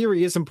the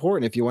theory is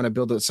important if you want to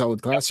build a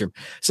solid classroom.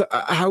 So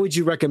how would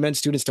you recommend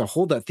students to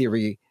hold that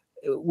theory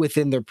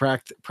within their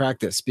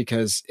practice,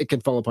 because it can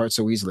fall apart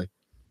so easily?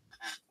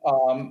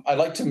 I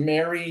like to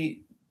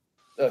marry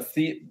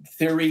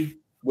theory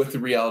with the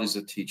realities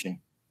of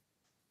teaching.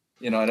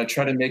 You know, and I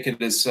try to make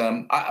it as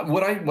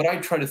what I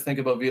try to think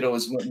about, Vito,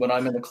 is when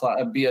I'm in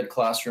a B.Ed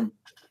classroom.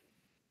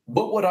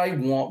 What would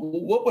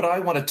I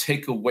want to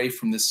take away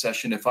from this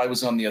session if I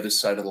was on the other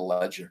side of the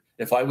ledger?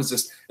 If I was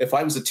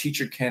a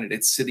teacher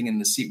candidate sitting in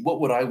the seat, what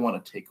would I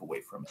want to take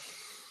away from it?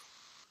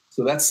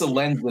 So that's the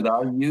lens that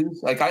I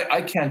use. Like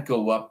I can't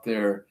go up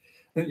there.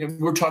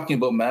 We're talking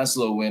about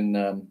Maslow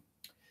in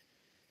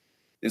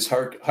his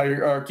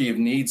hierarchy of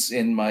needs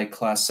in my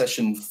class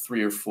session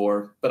 3 or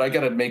 4, but I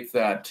got to make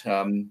that.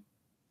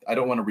 I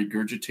don't want to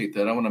regurgitate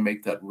that. I want to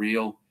make that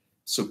real.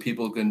 so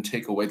people can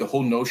take away the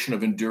whole notion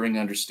of enduring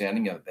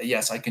understanding of,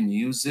 yes, I can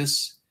use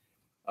this.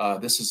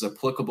 This is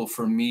applicable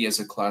for me as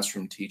a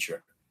classroom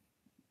teacher.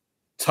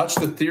 Touch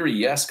the theory,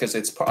 yes, because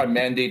it's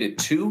mandated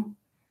too,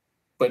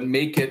 but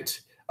make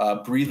it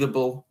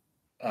breathable,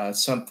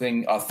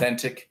 something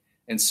authentic,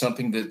 and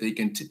something that they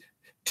can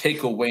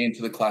take away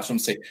into the classroom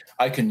and say,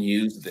 I can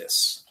use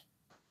this.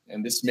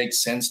 And this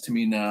makes sense to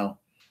me now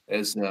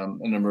as an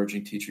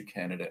emerging teacher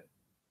candidate.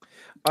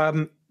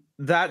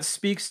 That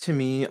speaks to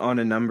me on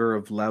a number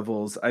of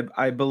levels.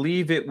 I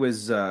believe it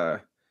was, I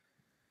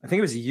think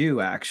it was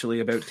you actually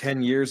about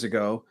 10 years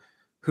ago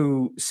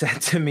who said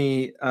to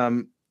me,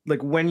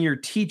 like when you're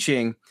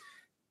teaching,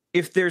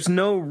 if there's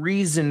no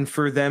reason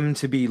for them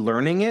to be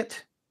learning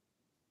it,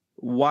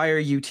 why are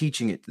you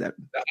teaching it to them?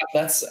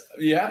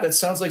 That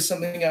sounds like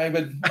something I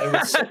would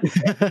say.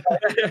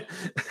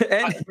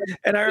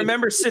 and I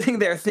remember sitting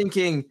there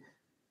thinking,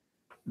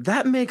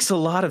 that makes a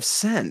lot of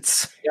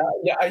sense. Yeah.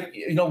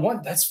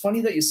 That's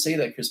funny that you say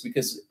that, Chris,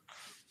 because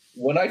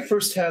when I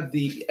first had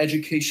the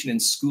education and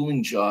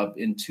schooling job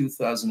in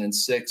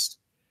 2006,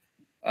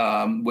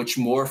 which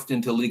morphed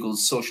into Legal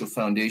Social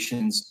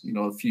Foundations,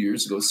 a few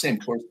years ago, same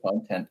course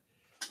content,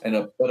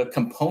 but a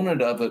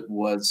component of it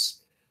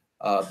was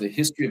the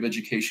history of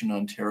education in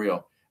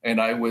Ontario, and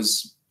I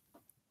was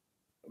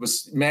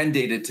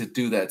mandated to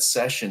do that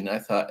session. I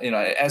thought,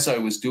 as I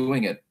was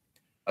doing it,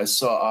 I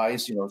saw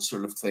eyes,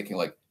 sort of thinking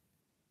like,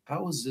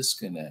 how is this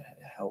going to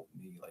help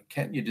me? Like,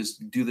 can't you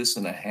just do this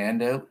in a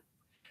handout?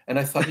 And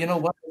I thought,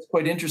 what, that's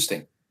quite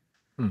interesting,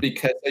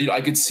 because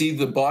I could see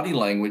the body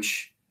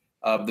language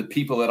of the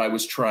people that I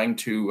was trying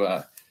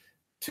to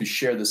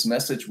share this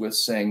message with,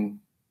 saying,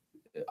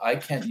 I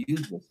can't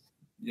use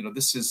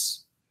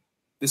this.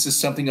 This is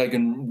something I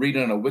can read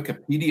on a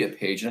Wikipedia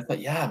page. And I thought,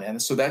 yeah, man.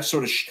 So that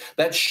sort of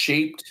that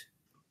shaped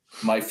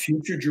my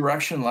future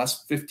direction in the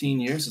last 15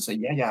 years. And say,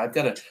 I've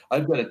got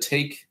to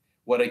take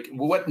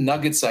what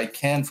nuggets I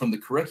can from the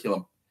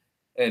curriculum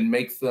and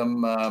make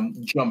them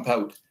jump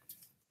out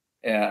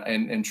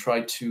and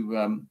try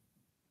to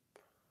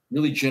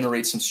really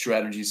generate some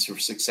strategies for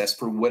success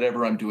for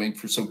whatever I'm doing,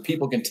 so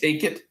people can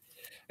take it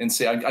and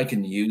say, I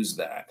can use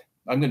that.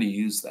 I'm going to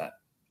use that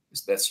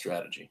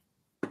strategy.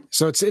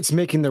 So it's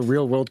making the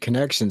real world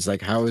connections.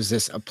 Like, how is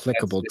this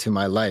applicable to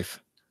my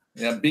life?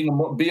 Yeah, being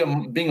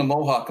a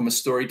Mohawk, I'm a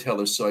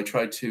storyteller, so I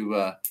try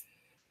to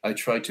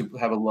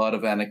have a lot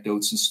of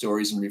anecdotes and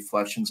stories and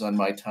reflections on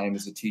my time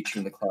as a teacher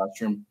in the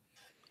classroom,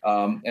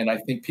 and I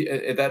think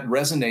that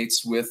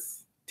resonates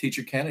with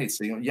teacher candidates.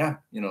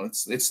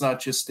 It's not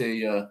just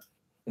in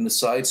the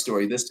side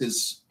story. This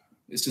is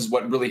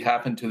what really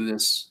happened to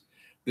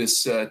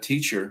this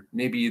teacher,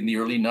 maybe in the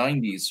early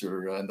 90s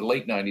or in the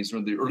late 90s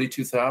or the early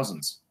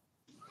 2000s.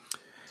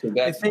 So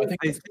I think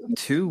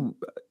too,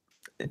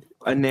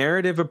 a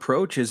narrative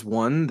approach is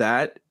one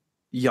that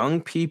young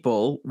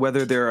people,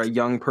 whether they're a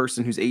young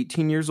person who's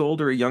 18 years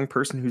old or a young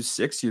person who's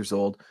 6 years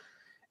old,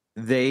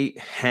 they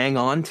hang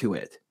on to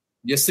it.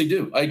 Yes, they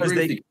do. I agree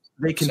with you.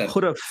 They can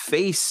put a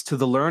face to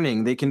the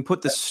learning. They can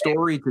put the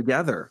story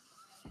together.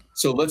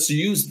 So let's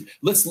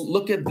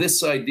look at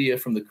this idea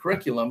from the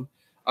curriculum.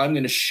 I'm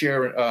going to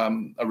share a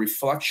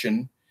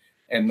reflection,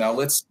 and now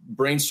let's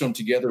brainstorm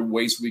together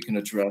ways we can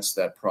address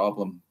that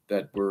problem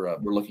that we're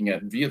looking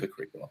at via the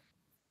curriculum.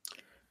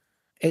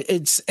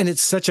 It's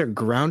such a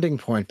grounding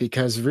point,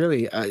 because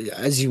really,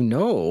 as you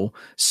know,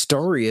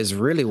 story is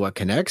really what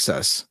connects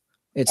us.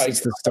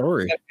 It's the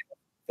story.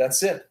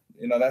 That's it.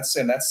 That's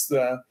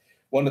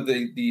one of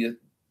the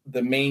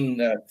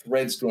main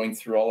threads going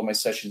through all of my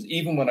sessions,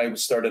 even when I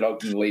started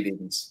out in the late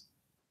 80s,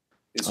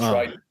 is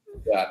try to do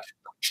that.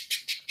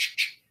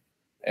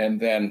 And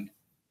then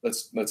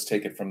let's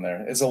take it from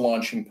there as a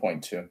launching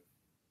point too.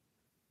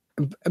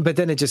 But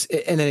then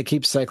it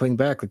keeps cycling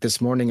back. Like this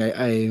morning,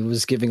 I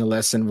was giving a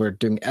lesson. We're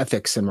doing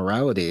ethics and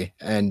morality.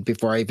 And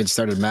before I even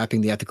started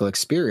mapping the ethical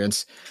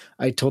experience,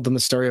 I told them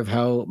the story of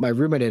how my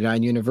roommate at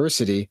Nine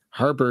University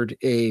harbored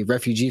a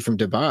refugee from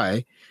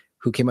Dubai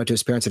who came out to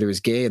his parents that he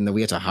was gay, and then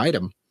we had to hide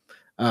him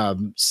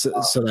so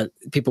that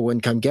people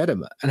wouldn't come get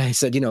him. And I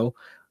said,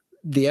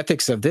 the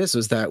ethics of this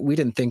was that we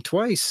didn't think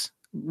twice.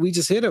 We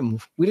just hit him.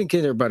 We didn't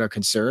care about our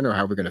concern or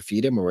how we're going to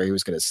feed him or where he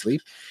was going to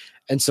sleep.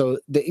 And so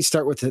you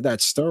start with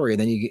that story,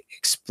 and then you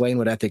explain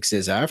what ethics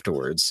is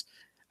afterwards.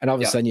 And all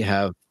of a sudden you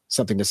have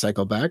something to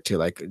cycle back to,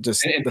 like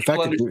just and the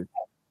fact that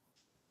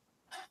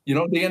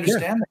they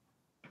understand that.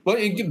 Well,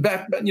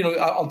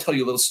 I'll tell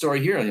you a little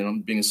story here,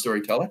 being a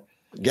storyteller.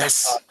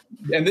 Yes.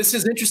 And this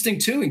is interesting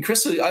too. And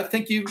Chris, I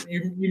think you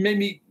made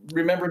me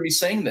remember me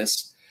saying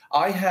this.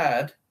 I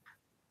had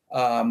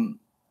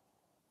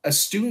a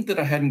student that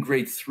I had in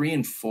grade 3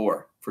 and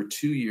 4 for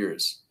 2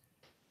 years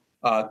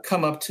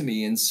come up to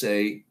me and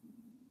say,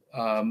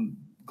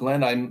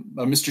 Glenn, I'm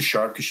Mr.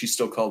 Sharpe, because she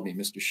still called me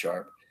Mr.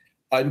 Sharpe.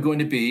 I'm going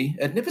to be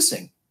at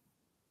Nipissing.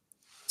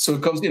 So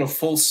it comes,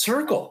 full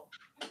circle.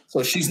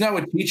 So she's now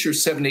a teacher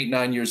 7, 8,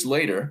 9 years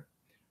later.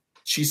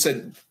 She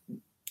said,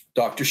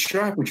 Dr.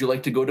 Sharpe, would you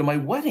like to go to my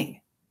wedding?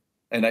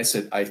 And I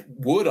said, I'll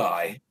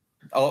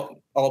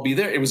be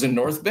there. It was in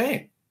North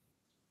Bay.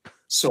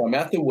 So I'm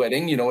at the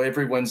wedding,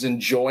 everyone's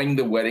enjoying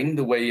the wedding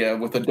the way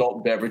with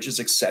adult beverages,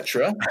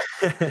 etc.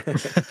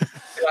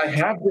 I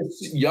have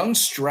this young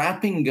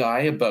strapping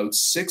guy about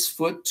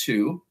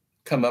 6'2"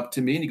 come up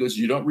to me and he goes,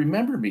 "You don't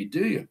remember me,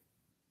 do you?"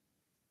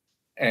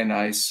 And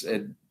I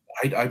said,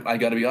 I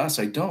got to be honest,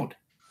 I don't.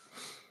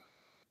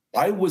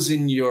 I was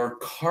in your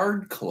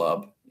card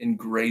club in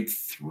grade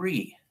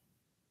 3.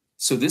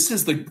 So this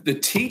is the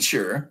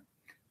teacher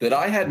that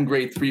I had in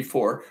grade 3,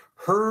 4,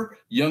 her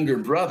younger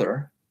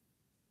brother.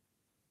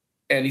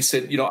 And he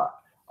said,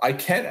 I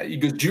can't. He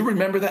goes, "Do you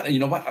remember that?" And you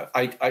know what?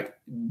 I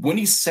when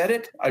he said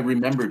it, I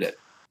remembered it.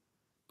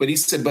 But he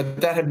said, but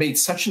that had made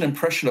such an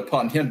impression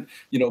upon him,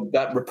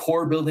 that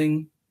rapport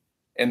building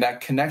and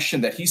that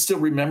connection that he still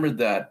remembered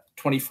that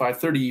 25,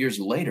 30 years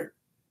later.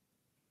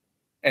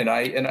 And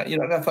I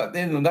thought,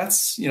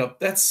 that's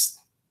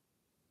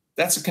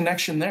a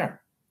connection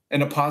there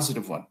and a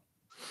positive one.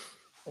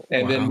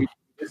 And then we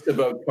just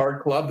about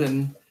card club,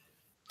 and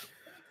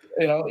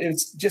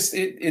it's just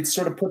it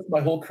sort of puts my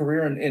whole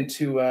career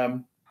into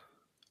a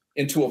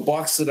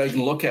box that I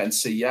can look at and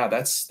say, yeah,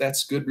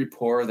 that's good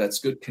rapport, that's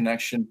good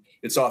connection.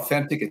 It's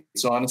authentic,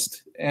 it's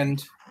honest,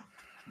 and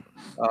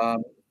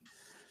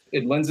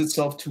it lends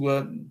itself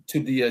to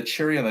the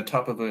cherry on the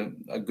top of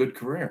a good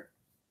career.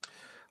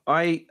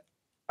 I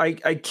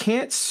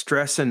can't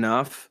stress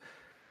enough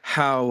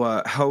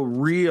how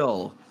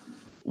real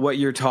what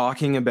you're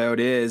talking about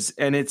is,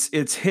 and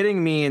it's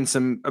hitting me in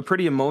some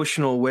pretty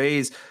emotional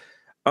ways.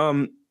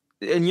 And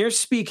you're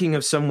speaking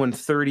of someone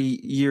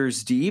 30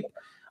 years deep.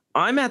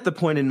 I'm at the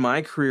point in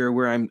my career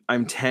where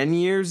I'm 10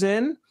 years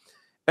in,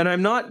 and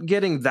I'm not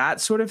getting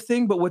that sort of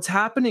thing. But what's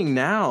happening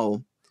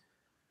now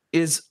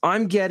is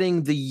I'm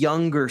getting the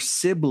younger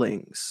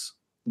siblings.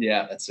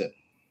 Yeah, that's it.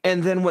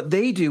 And then what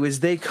they do is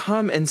they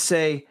come and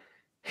say,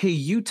 "Hey,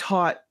 you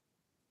taught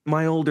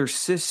my older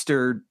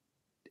sister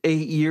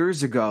 8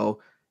 years ago,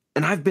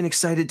 and I've been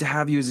excited to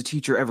have you as a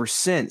teacher ever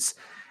since."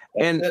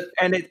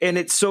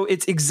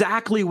 It's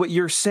exactly what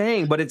you're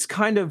saying, but it's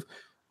kind of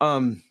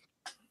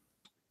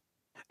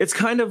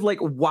like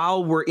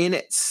while we're in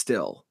it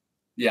still.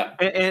 Yeah.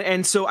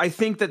 And so I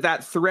think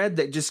that thread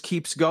that just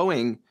keeps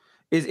going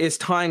is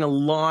tying a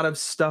lot of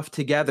stuff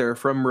together,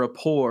 from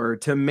rapport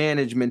to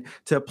management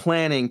to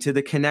planning to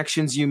the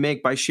connections you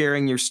make by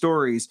sharing your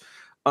stories.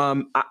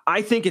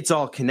 I think it's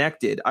all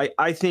connected. I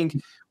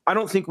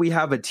don't think we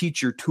have a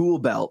teacher tool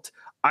belt.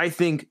 I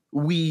think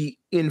we,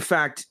 in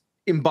fact,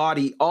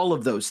 embody all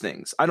of those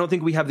things. I don't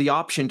think we have the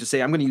option to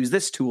say, I'm going to use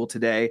this tool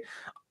today.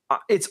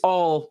 It's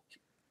all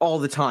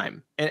the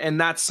time. And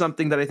that's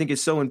something that I think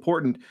is so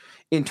important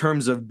in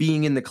terms of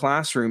being in the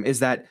classroom, is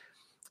that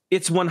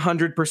it's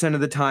 100%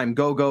 of the time.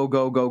 Go, go,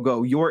 go, go,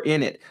 go. You're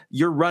in it.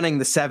 You're running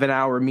the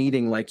 7-hour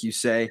meeting, like you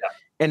say,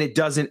 and it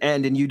doesn't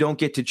end. And you don't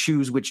get to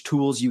choose which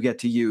tools you get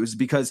to use,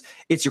 because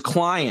it's your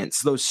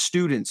clients, those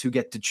students, who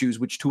get to choose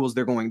which tools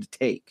they're going to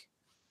take.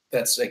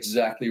 That's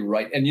exactly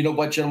right. And you know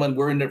what, gentlemen,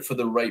 we're in it for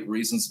the right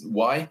reasons.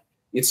 Why?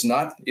 It's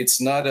not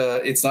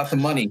the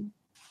money.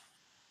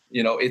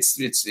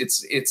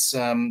 It's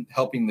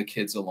helping the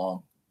kids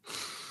along.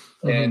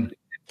 Mm-hmm.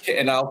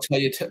 And I'll tell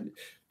you,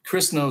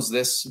 Chris knows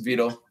this,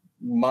 Vito.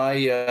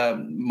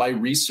 My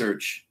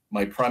research,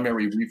 my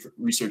primary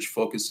research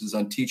focuses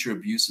on teacher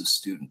abusive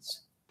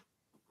students.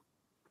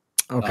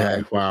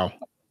 Okay. Wow.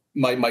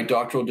 My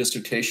doctoral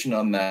dissertation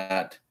on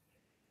that.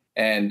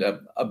 And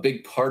a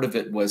big part of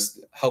it was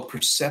how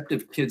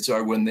perceptive kids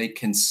are when they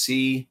can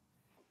see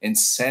and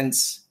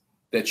sense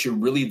that you're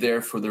really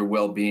there for their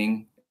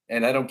well-being.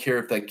 And I don't care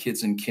if that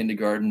kid's in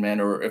kindergarten,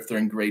 man, or if they're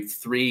in grade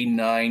 3,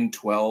 9,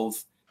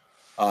 12,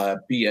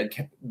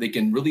 they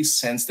can really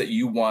sense that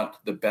you want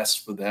the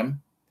best for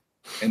them.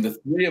 And the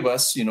three of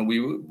us,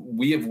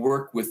 we have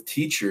worked with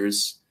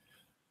teachers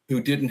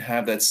who didn't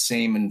have that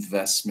same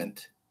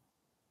investment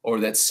or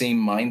that same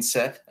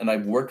mindset. And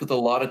I've worked with a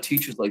lot of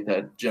teachers like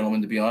that,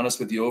 gentlemen, to be honest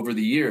with you, over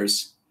the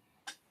years,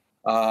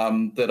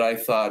 that I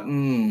thought,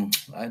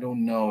 I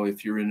don't know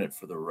if you're in it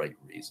for the right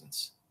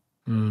reasons.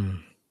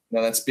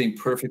 Now, that's being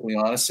perfectly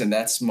honest. And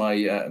that's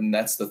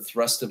that's the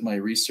thrust of my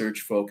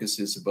research focus,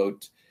 is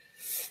about,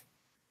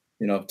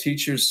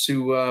 teachers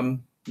who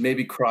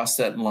maybe cross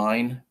that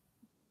line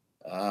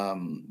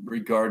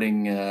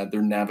regarding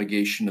their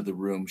navigation of the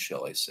room,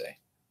 shall I say.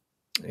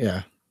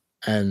 Yeah.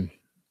 And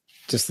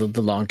just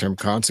the long-term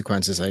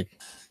consequences,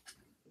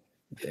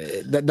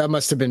 that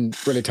must have been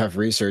really tough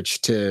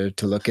research to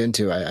look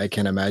into. I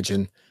can't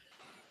imagine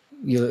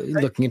you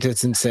looking into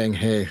this and saying,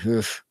 "Hey,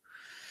 oof."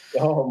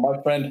 Oh,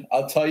 my friend,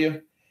 I'll tell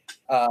you,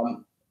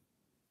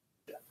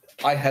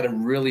 I had a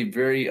really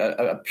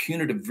a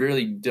punitive,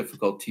 very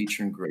difficult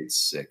teacher in grade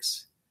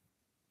 6.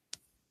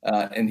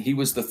 And he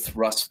was the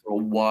thrust for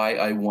why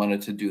I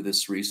wanted to do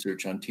this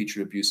research on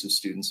teacher abusive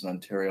students in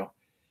Ontario.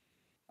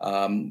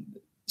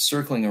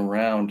 Circling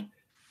around,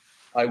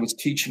 I was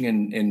teaching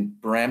in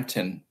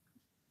Brampton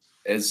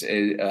as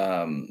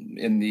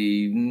in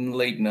the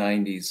late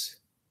 90s,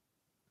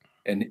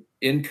 and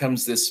in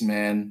comes this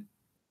man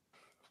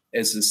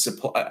as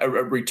a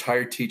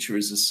retired teacher,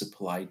 as a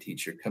supply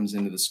teacher, comes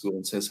into the school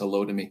and says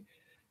hello to me.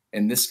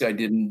 and this guy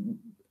didn't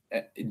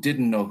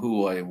know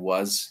who I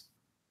was.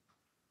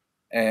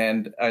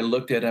 And I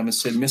looked at him and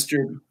said,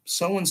 "Mr.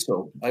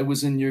 So-and-so, I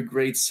was in your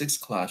grade 6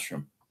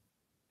 classroom."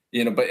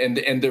 But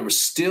there was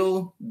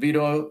still,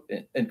 Vito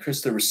and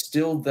Chris, there was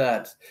still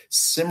that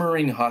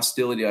simmering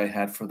hostility I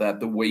had for that,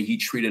 the way he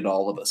treated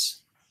all of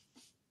us.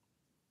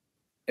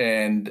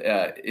 And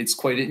it's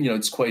quite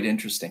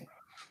interesting.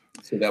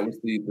 So that was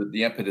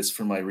the impetus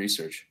for my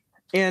research.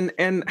 And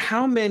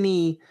how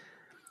many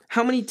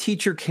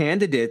teacher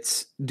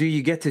candidates do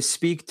you get to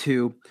speak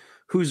to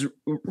who's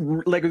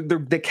like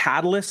the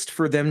catalyst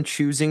for them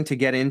choosing to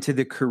get into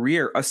the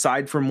career,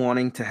 aside from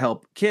wanting to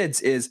help kids,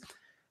 is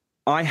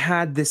I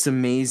had this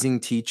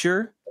amazing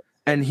teacher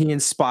and he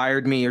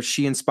inspired me, or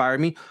she inspired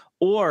me,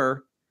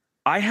 or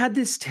I had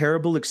this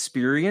terrible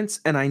experience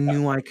and I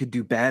knew I could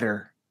do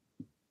better.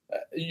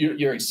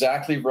 You're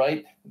exactly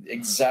right.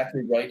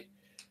 Exactly right.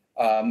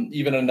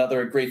 Even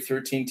another grade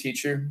 13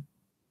 teacher,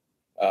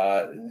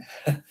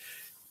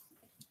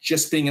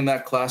 just being in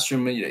that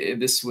classroom,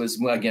 this was,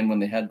 again, when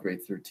they had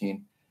grade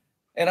 13.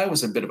 And I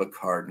was a bit of a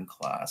card in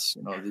class.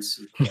 I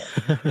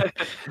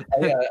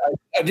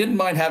didn't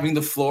mind having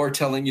the floor,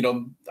 telling,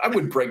 I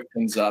would break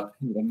things up,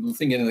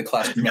 thinking in the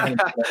classroom.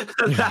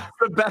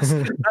 That's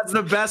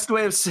the best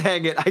way of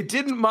saying it. I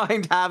didn't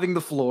mind having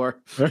the floor.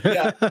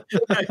 Yeah.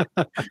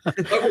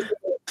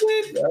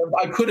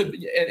 I could have,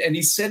 and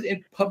he said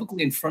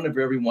publicly in front of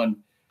everyone,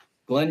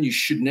 "Glenn, you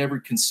should never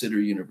consider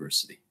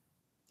university.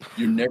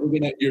 You're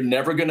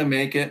never gonna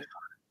make it.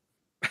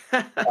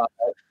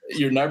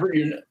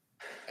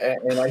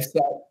 And I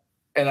thought,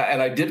 and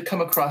I did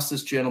come across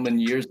this gentleman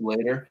years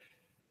later,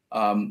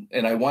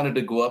 and I wanted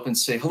to go up and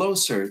say, "Hello,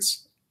 sir.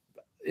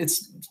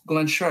 It's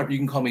Glen Sharpe. You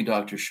can call me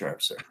Dr.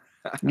 Sharpe, sir."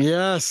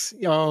 Yes.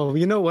 Oh,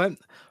 you know what?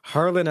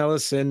 Harlan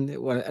Ellison,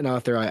 an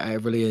author I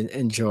really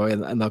enjoy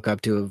and look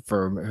up to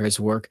for his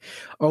work,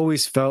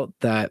 always felt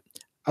that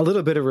a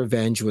little bit of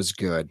revenge was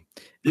good.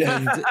 Yeah.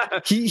 And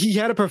he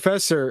had a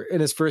professor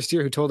in his first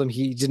year who told him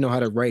he didn't know how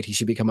to write. He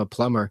should become a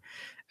plumber.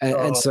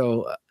 And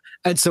so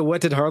what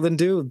did Harlan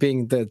do,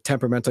 being the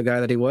temperamental guy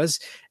that he was?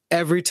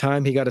 Every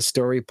time he got a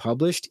story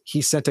published,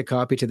 he sent a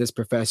copy to this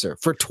professor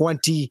for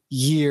 20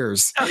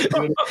 years.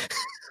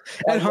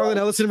 And Harlan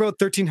Ellison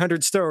wrote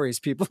 1,300 stories.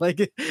 People like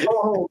it.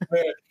 Oh,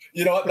 man.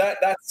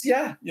 That's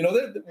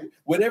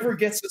whatever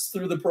gets us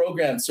through the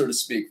program, so to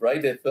speak,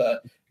 right? If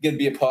it can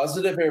be a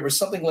positive, or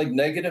something like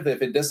negative,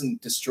 if it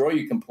doesn't destroy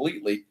you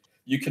completely,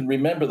 you can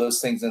remember those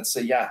things and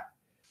say, "Yeah,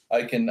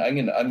 I'm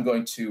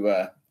going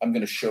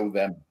to show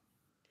them."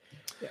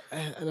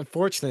 And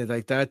unfortunately,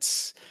 like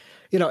that's,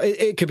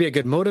 it could be a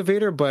good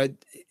motivator, but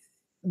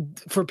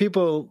for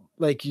people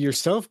like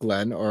yourself,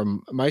 Glenn, or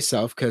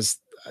myself, because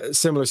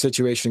similar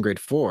situation in grade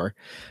 4,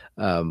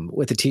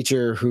 with a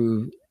teacher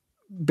who,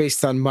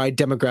 based on my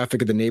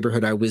demographic of the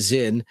neighborhood I was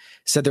in,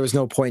 said there was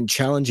no point in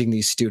challenging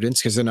these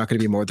students because they're not going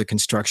to be more the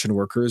construction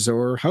workers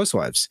or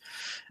housewives.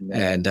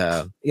 Yeah. And,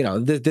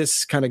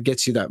 this kind of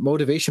gets you that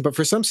motivation. But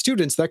for some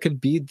students, that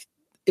could be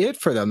it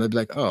for them. They'd be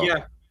like, "Oh,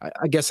 yeah,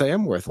 I guess I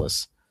am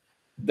worthless."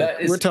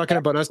 We're talking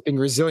about us being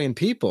resilient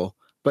people,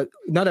 but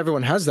not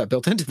everyone has that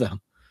built into them.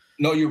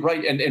 No, you're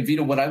right. And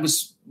Vito, when I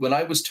was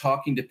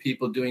talking to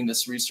people doing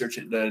this research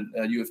at the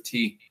U of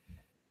T,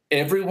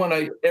 everyone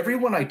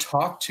I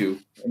talked to,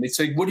 and they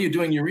say, "What are you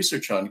doing your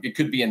research on?" It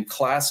could be in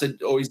class at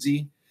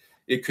OISD.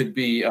 It could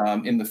be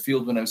in the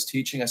field when I was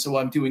teaching. I said,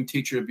 "Well, I'm doing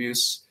teacher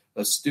abuse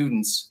of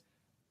students."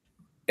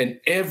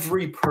 And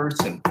every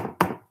person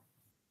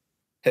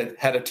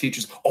had a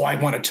teacher's, "Oh, I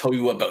want to tell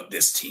you about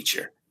this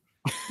teacher."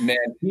 Man,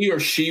 he or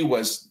she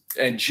was,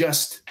 and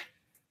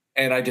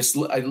I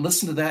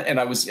listened to that, and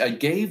I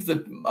gave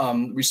the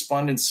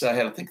respondents, I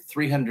had, I think,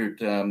 300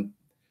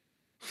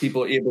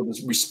 people able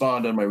to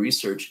respond on my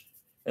research,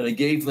 and I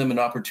gave them an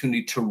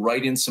opportunity to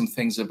write in some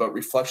things about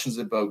reflections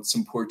about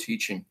some poor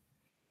teaching.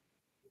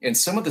 And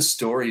some of the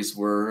stories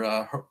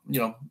were,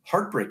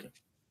 heartbreaking.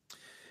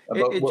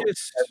 It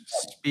just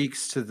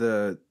speaks to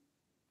the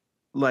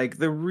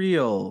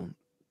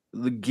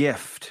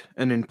gift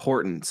and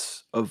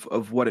importance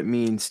of what it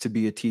means to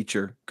be a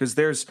teacher, because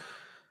there's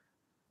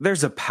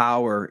a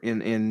power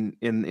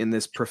in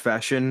this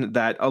profession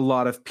that a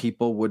lot of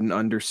people wouldn't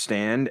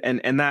understand,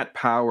 and that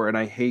power, and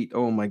I hate,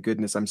 oh my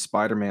goodness, I'm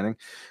Spider-Manning,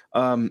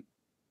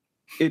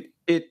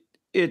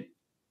 it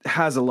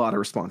has a lot of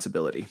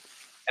responsibility.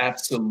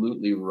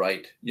 Absolutely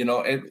right.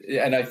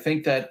 And I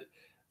think that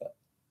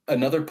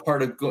another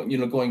part of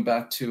going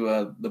back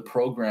to the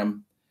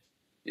program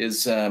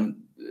is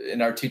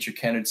in our teacher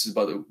candidates is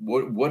about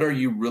what are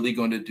you really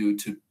going to do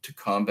to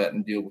combat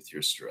and deal with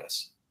your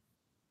stress.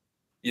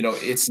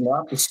 It's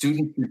not the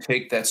student you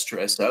take that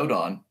stress out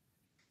on.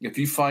 If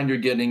you find you're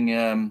getting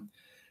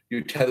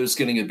your tether's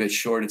getting a bit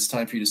short, it's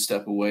time for you to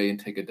step away and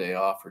take a day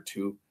off or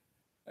two,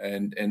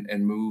 and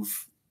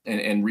move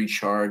and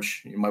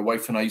recharge. My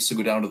wife and I used to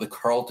go down to the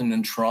Carlton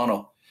in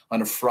Toronto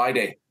on a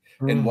Friday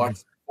and watch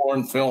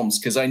foreign films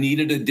because I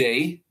needed a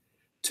day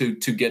to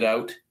get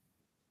out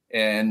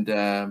and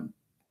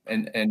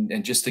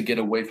and just to get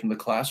away from the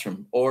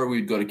classroom. Or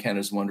we'd go to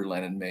Canada's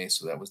Wonderland in May,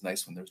 so that was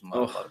nice when there's not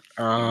a lot of.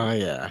 Oh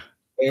yeah.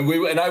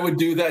 And I would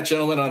do that,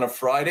 gentlemen, on a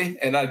Friday,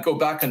 and I'd go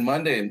back on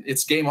Monday, and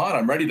it's game on.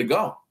 I'm ready to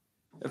go.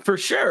 For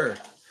sure.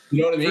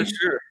 You know what I mean? For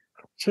sure.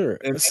 Sure.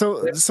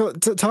 So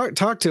to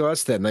talk to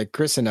us then, like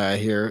Chris and I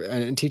here,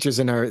 and teachers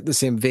in the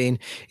same vein.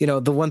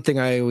 The one thing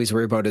I always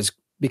worry about is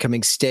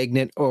becoming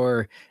stagnant,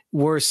 or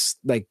worse,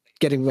 like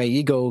getting my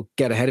ego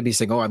get ahead of me,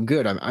 saying, "Oh, I'm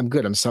good. I'm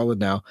good. I'm solid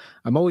now."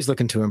 I'm always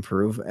looking to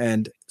improve.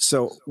 And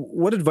so,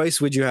 what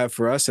advice would you have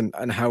for us,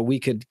 and how we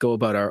could go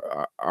about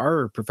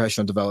our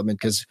professional development?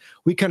 Because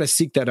we kind of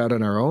seek that out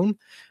on our own.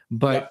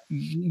 But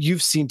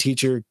you've seen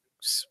teachers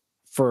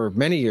for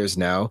many years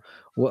now.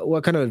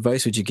 What kind of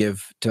advice would you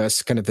give to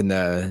us, kind of in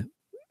the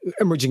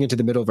emerging into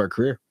the middle of our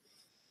career?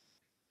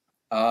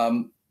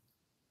 You're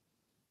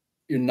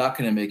not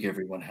going to make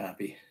everyone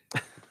happy.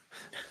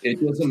 It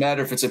doesn't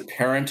matter if it's a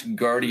parent,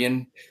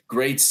 guardian,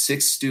 grade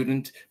 6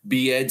 student,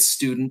 B.Ed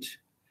student,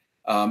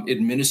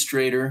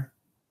 administrator.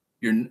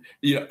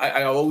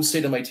 I always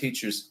say to my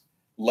teachers,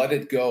 let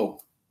it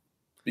go,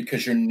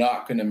 because you're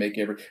not going to make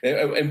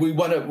and we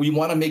want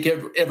to make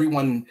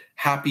everyone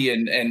happy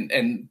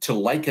and to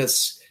like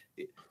us.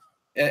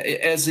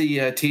 As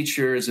a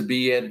teacher, as a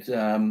B.Ed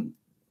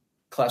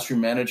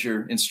classroom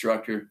manager,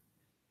 instructor,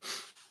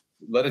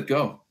 let it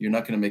go. You're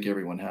not going to make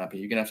everyone happy.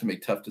 You're going to have to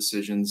make tough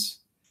decisions.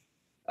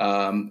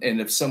 And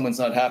if someone's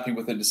not happy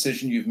with the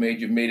decision you've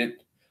made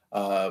it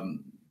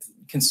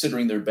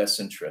considering their best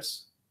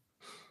interests.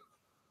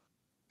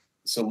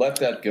 So let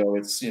that go.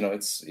 It's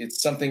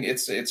something.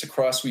 It's a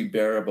cross we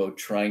bear about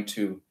trying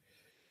to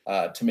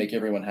make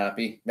everyone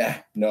happy.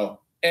 No,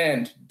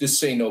 and just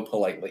say no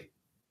politely.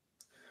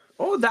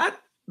 Oh,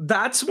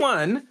 that's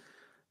one.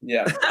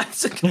 Yeah.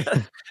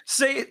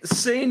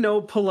 Say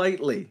no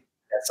politely.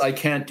 Yes, I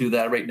can't do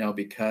that right now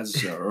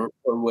because or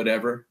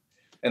whatever.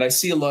 And I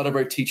see a lot of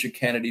our teacher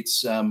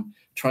candidates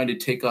trying to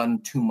take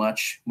on too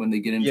much when they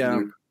get into their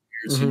careers.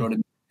 Mm-hmm. You know what I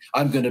mean?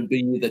 I'm going to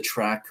be the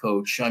track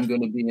coach. I'm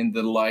going to be in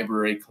the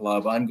library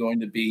club. I'm going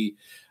to be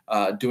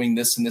doing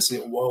this and this.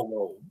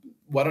 Whoa.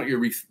 Why don't you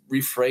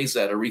rephrase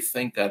that or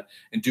rethink that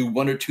and do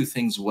one or two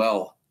things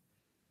well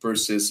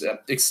versus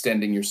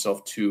extending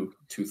yourself too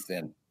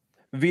thin?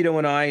 Vito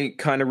and I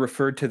kind of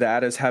referred to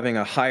that as having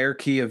a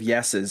hierarchy of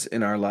yeses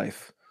in our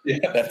life.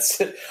 Yeah, that's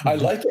it. I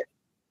like it.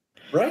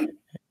 Right.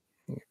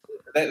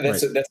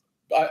 That's it.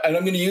 And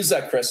I'm going to use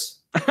that, Chris.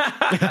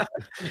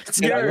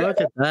 It's yours. Look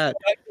at that.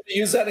 I'm going to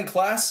use that in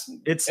class.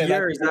 It's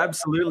yours,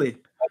 absolutely.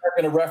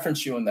 I'm going to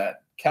reference you in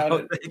that. Count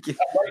it. Thank you.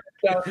 I'm writing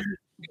it down.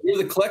 You hear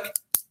the click?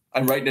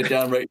 I'm writing it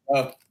down right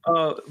now.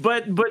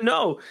 But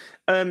no,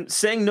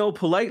 saying no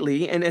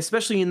politely, and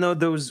especially in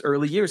those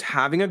early years,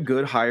 having a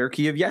good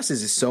hierarchy of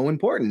yeses is so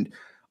important.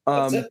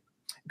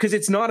 Because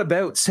it's not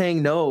about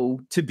saying no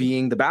to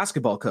being the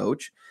basketball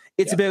coach.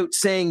 It's about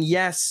saying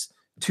yes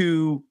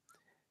to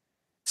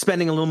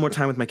spending a little more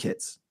time with my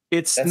kids.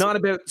 It's not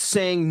about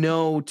saying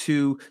no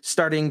to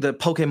starting the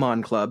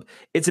Pokemon club.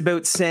 It's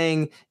about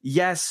saying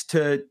yes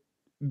to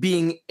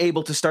being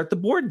able to start the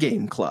board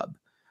game club.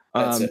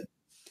 That's it.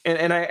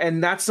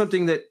 And that's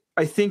something that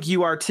I think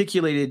you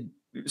articulated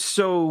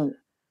so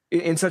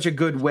in such a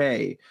good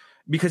way,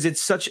 because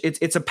it's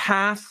a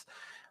path.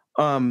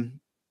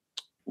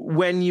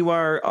 When you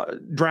are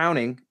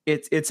drowning,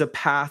 it's a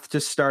path to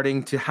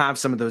starting to have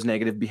some of those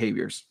negative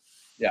behaviors.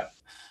 Yeah.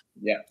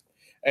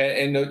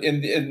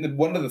 And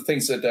one of the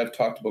things that I've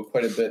talked about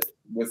quite a bit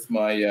with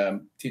my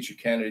teacher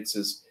candidates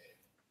is,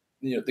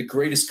 the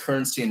greatest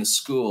currency in a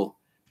school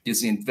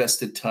is the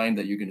invested time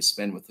that you're going to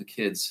spend with the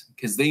kids,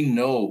 because they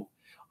know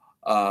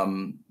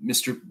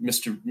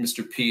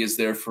Mr. P is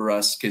there for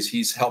us because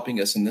he's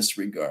helping us in this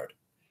regard.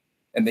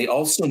 And they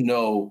also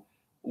know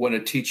when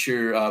a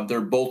teacher, they're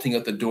bolting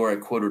out the door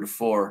at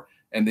 3:45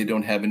 and they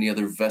don't have any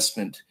other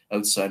investment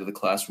outside of the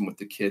classroom with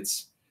the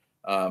kids.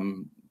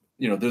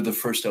 They're the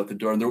first out the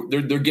door, and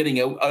they're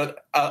getting out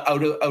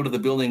of the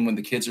building when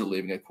the kids are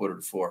leaving at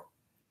 3:45.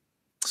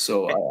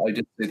 So I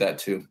just say that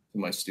to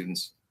my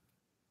students.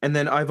 And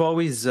then I've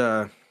always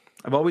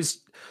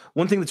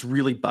one thing that's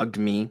really bugged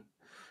me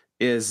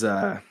is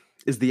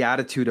the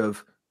attitude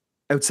of,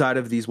 outside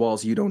of these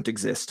walls you don't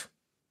exist.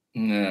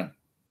 Yeah.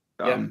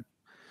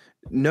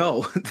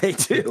 No, they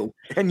do,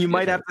 and you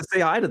might have to say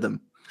hi to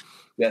them.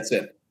 That's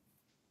it.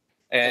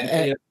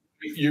 And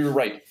you're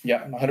right.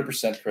 Yeah,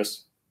 100%,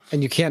 Chris.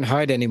 And you can't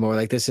hide anymore.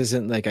 Like, this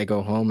isn't like I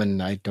go home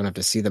and I don't have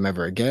to see them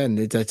ever again.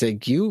 It's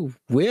like you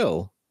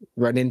will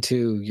run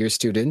into your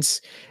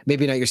students,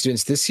 maybe not your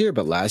students this year,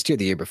 but last year,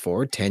 the year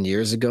before, 10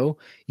 years ago.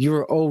 You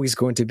were always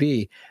going to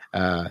be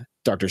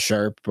Dr.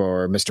 Sharpe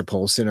or Mr.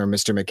 Polson or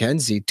Mr.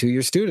 McKenzie to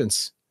your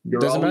students.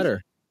 It doesn't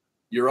matter.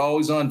 You're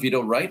always on,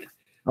 Vito, right?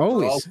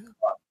 Always.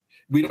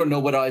 We don't know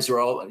what eyes are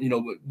all,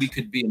 we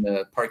could be in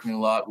the parking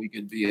lot. We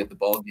could be at the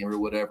ball game or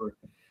whatever.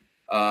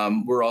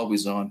 We're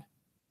always on.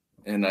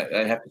 And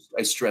I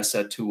stress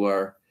that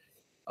to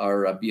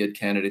our B.Ed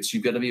candidates.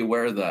 You've got to be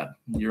aware of that.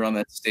 You're on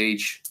that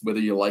stage,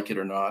 whether you like it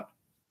or not.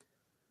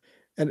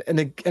 And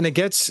it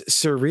gets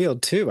surreal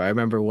too. I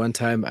remember one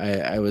time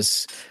I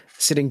was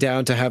sitting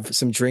down to have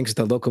some drinks with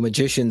the local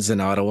magicians in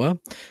Ottawa,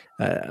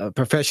 a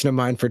profession of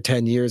mine for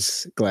 10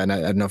 years, Glenn.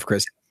 I don't know if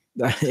Chris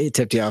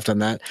tipped you off on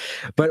that,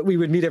 but we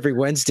would meet every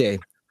Wednesday.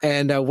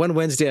 And one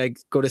Wednesday I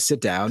go to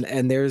sit down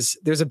and there's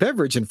a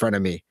beverage in front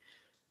of me.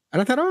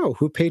 And I thought, oh,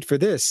 who paid for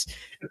this?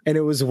 And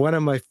it was one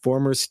of my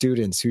former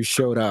students who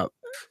showed up,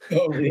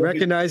 really?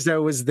 recognized I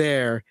was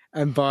there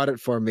and bought it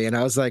for me. And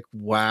I was like,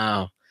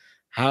 wow,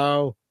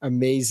 how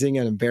amazing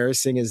and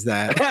embarrassing is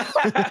that?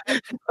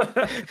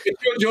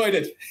 You enjoyed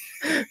it.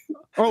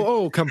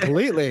 Oh,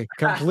 completely.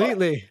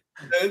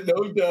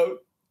 No doubt.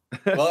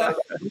 Well,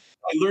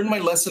 I learned my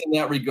lesson in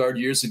that regard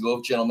years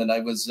ago, gentlemen. I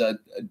was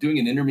doing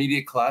an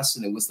intermediate class,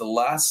 and it was the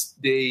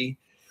last day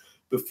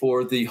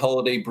before the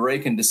holiday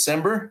break in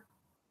December.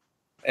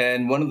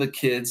 And one of the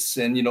kids,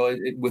 and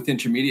with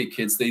intermediate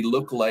kids, they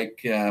look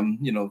like they're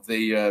in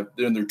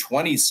their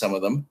 20s, some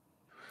of them,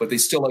 but they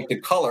still like the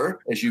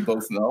color, as you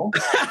both know.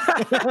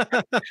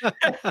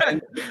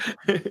 And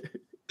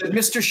said,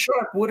 Mr.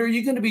 Sharpe, what are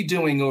you going to be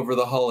doing over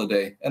the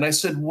holiday? And I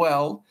said,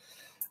 well,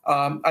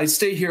 I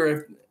stay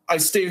here. I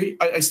stay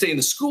in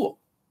the school,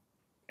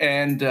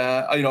 and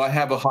I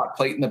have a hot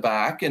plate in the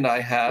back, and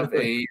I have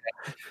a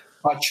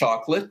hot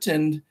chocolate,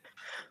 and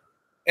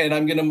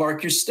I'm going to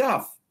mark your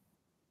stuff.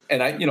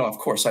 And I, of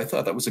course, I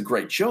thought that was a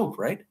great joke,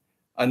 right?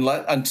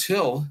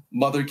 Until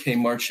Mother came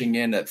marching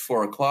in at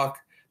 4:00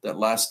 that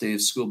last day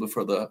of school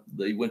before the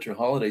winter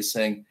holiday,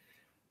 saying,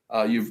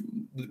 "You've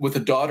with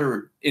a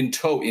daughter in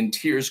tow, in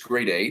tears,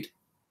 grade 8,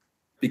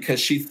 because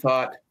she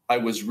thought I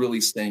was really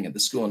staying at the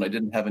school and I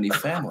didn't have any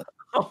family."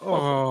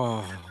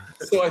 Oh,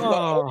 So I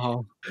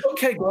thought,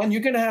 okay, Glenn,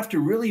 you're going to have to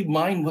really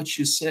mind what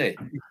you say.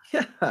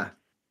 Yeah.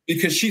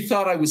 Because she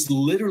thought I was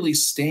literally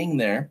staying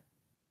there,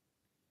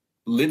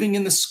 living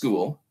in the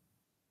school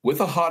with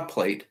a hot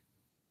plate,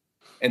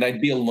 and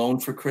I'd be alone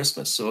for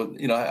Christmas. So,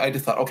 I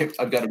just thought, okay,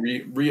 I've got to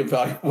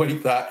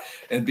reevaluate that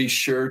and be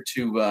sure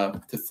to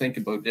think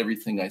about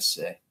everything I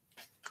say.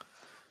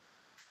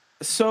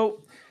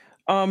 So,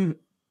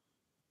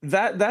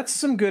 that's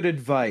some good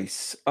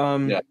advice.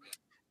 Yeah.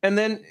 And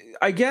then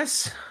I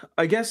guess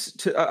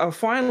to a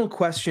final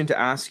question to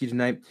ask you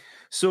tonight.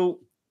 So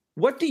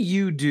what do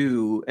you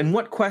do and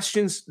what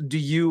questions do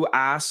you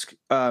ask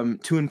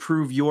to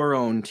improve your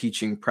own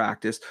teaching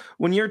practice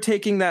when you're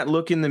taking that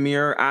look in the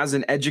mirror as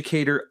an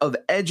educator of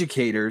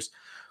educators?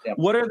 Yeah.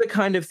 What are the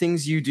kind of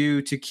things you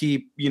do to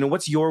keep,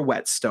 what's your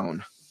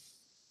whetstone?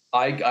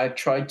 I've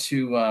tried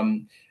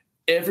to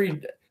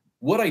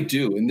what I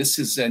do, and this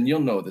is, and you'll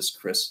know this,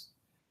 Chris,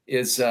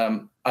 is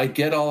I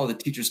get all of the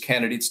teachers'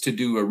 candidates to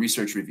do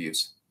research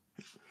reviews.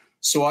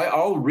 So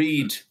I'll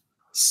read,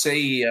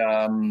 say,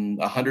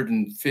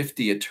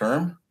 150 a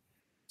term.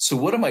 So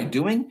what am I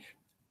doing?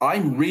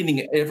 I'm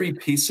reading every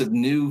piece of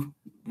new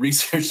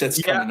research that's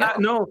coming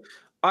out.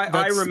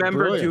 I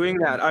remember brilliant. doing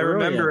that. I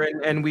remember,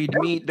 and we'd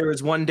meet. There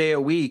was one day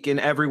a week, and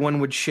everyone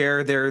would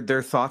share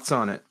their thoughts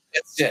on it.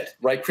 That's it,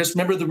 right, Chris?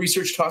 Remember the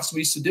research talks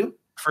we used to do?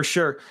 For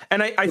sure.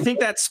 And I think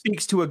that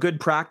speaks to a good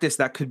practice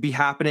that could be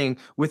happening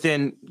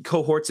within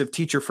cohorts of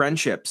teacher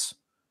friendships.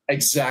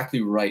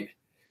 Exactly right.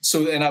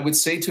 So, and I would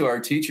say to our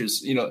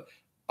teachers,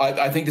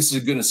 I think this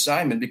is a good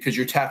assignment because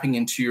you're tapping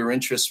into your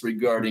interests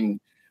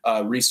regarding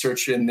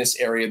research in this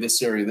area.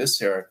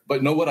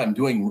 But know what I'm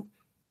doing?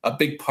 A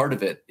big part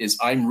of it is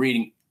I'm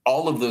reading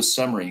all of those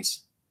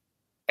summaries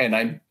and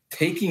I'm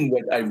taking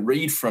what I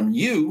read from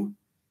you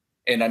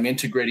and I'm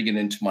integrating it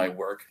into my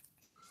work.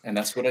 And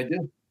that's what I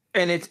do.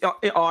 And it's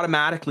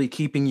automatically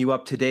keeping you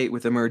up to date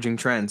with emerging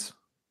trends.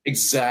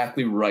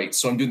 Exactly right.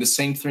 So I'm doing the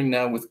same thing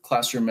now with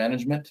classroom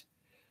management.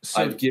 So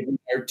I've given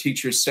our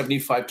teachers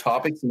 75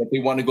 topics, and if they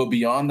want to go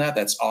beyond that,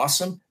 that's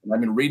awesome. And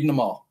I've been reading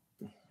them all.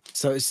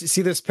 So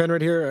see this pen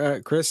right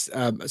here, Chris?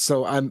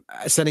 So I'm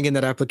sending in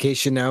that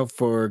application now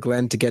for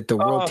Glenn to get the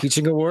World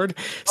Teaching Award.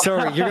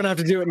 Sorry, you're going to have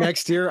to do it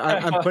next year.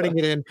 I'm putting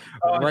it in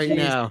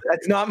now.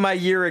 That's not my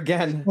year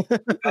again.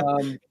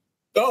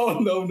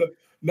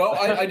 No,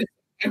 I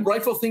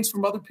rifle things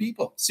from other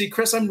people. See,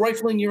 Chris, I'm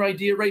rifling your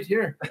idea right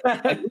here.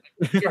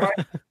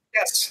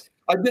 Yes,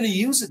 I'm going to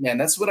use it, man.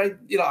 That's what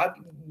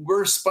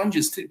we're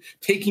sponges,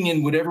 taking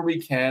in whatever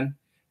we can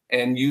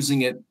and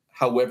using it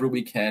however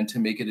we can to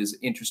make it as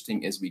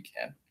interesting as we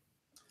can.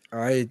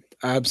 I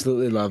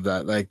absolutely love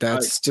that. Like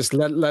that's just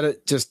let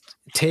it just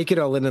take it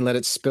all in and let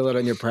it spill out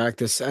on your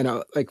practice. I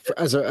know,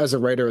 as a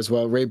writer as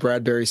well, Ray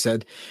Bradbury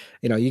said,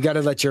 you got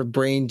to let your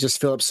brain just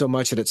fill up so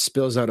much that it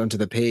spills out onto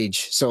the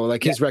page. So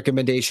his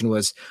recommendation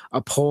was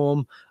a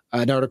poem,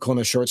 an article, and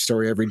a short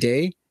story every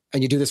day.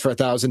 And you do this for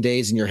 1,000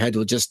 days and your head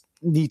will just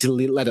need to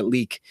let it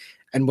leak.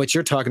 And what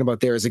you're talking about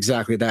there is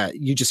exactly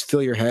that. You just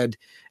fill your head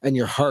and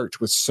your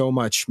heart with so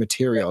much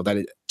material that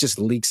it just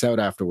leaks out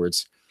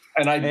afterwards.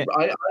 And I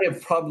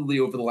have probably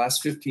over the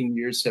last 15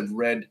 years have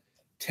read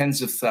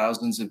tens of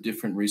thousands of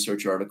different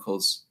research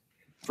articles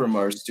from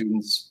our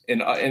students.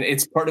 And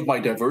it's part of my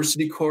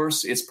diversity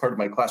course. It's part of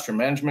my classroom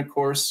management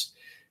course.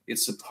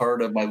 It's a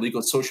part of my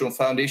legal social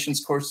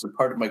foundations course. It's a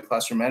part of my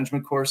classroom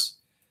management course.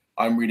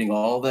 I'm reading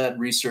all that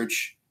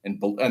research and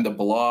the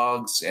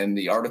blogs and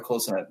the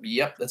articles, and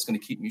that's going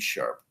to keep me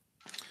sharp.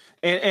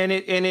 And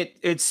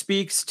it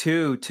speaks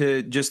to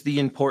just the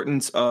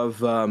importance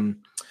of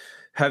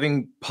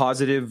having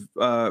positive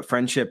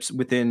friendships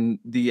within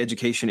the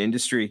education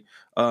industry,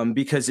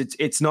 because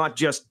it's not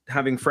just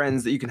having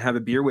friends that you can have a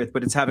beer with,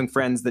 but it's having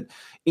friends that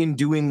in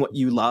doing what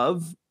you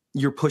love,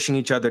 you're pushing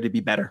each other to be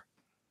better.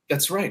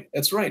 That's right.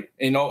 That's right.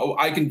 And,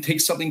 I can take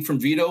something from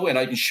Vito and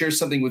I can share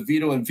something with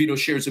Vito, and Vito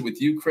shares it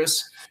with you,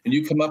 Chris, and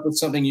you come up with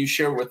something, you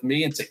share it with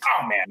me and say,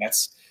 oh man,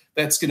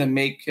 that's going to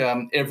make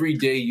every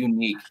day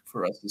unique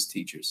for us as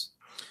teachers.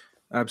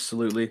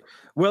 Absolutely.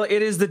 Well,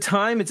 it is the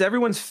time. It's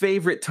everyone's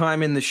favorite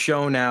time in the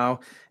show now.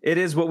 It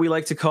is what we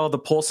like to call the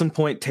Pulse and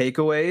Point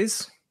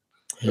takeaways.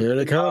 Here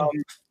they come.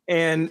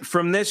 And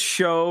from this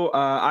show,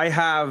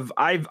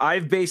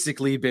 I've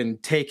basically been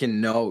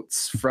taking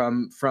notes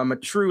from a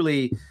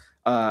truly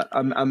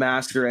a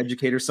master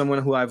educator,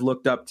 someone who I've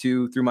looked up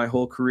to through my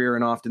whole career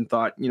and often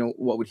thought,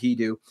 what would he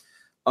do?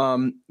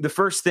 The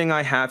first thing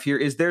I have here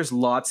is there's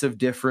lots of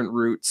different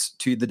routes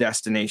to the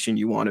destination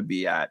you want to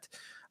be at.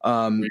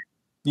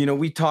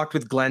 We talked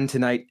with Glenn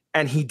tonight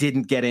and he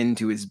didn't get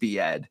into his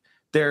B.Ed.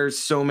 There's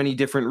so many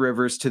different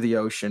rivers to the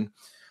ocean.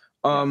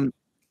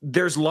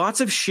 There's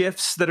lots of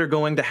shifts that are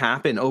going to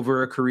happen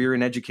over a career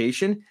in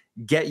education.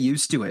 Get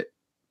used to it.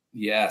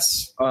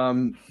 Yes.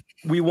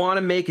 We want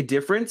to make a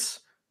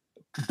difference,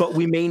 but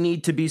we may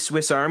need to be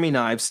Swiss Army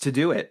knives to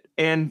do it.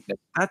 And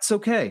that's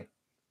okay.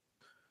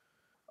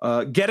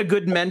 Get a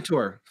good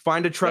mentor.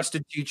 Find a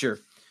trusted teacher.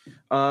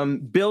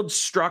 Build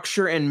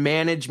structure, and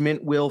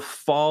management will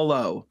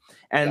follow.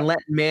 And let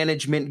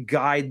management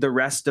guide the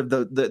rest of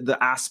the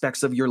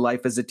aspects of your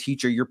life as a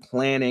teacher, your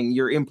planning,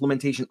 your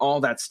implementation,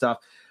 all that stuff.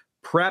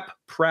 Prep.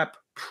 I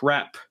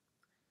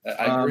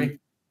agree.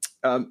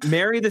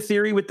 Marry the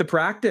theory with the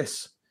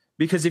practice,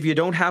 because if you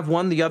don't have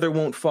one, the other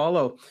won't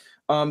follow.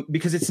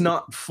 Because it's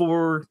not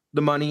for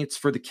the money, it's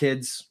for the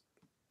kids.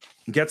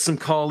 Get some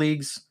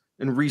colleagues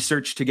and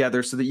research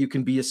together so that you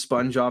can be a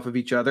sponge off of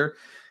each other.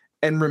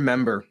 And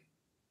remember,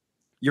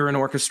 you're an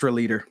orchestra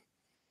leader.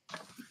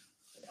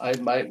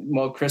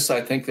 Chris,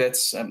 I think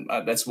that's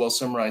well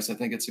summarized. I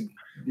think it's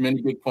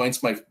many good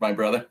points, my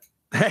brother.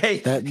 Hey,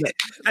 thank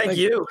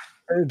you.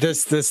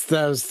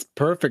 That was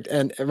perfect.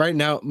 And right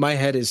now, my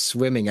head is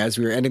swimming as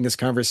we were ending this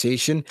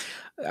conversation.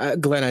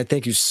 Glenn, I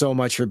thank you so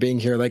much for being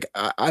here. Like,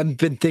 I've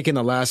been thinking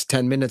the last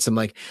 10 minutes, I'm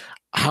like,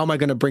 how am I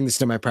going to bring this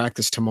to my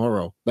practice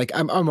tomorrow? Like,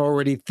 I'm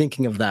already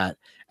thinking of that.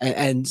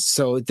 And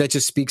so that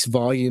just speaks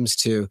volumes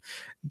to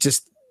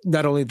just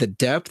not only the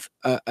depth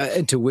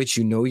into which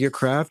you know your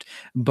craft,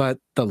 but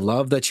the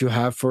love that you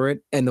have for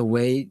it and the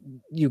way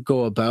you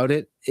go about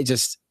it.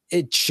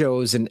 It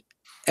shows in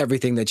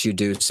everything that you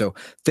do. So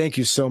thank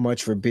you so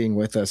much for being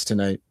with us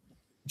tonight.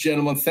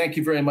 Gentlemen, thank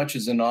you very much.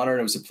 It's an honor.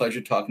 It was a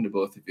pleasure talking to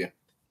both of you.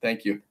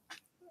 Thank you.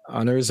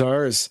 Honor is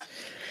ours.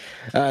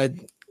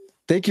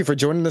 Thank you for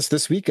joining us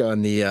this week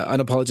on the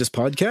Unapologist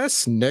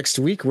podcast. Next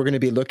week, we're going to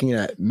be looking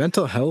at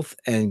mental health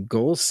and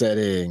goal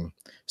setting.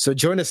 So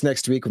join us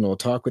next week when we'll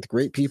talk with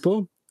great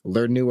people,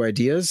 learn new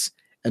ideas,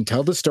 and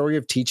tell the story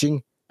of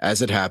teaching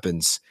as it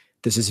happens.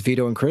 This is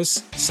Vito and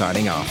Chris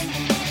signing off.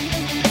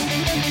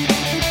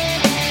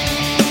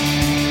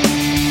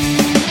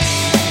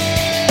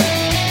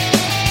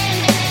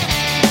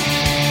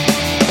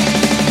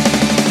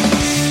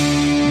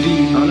 The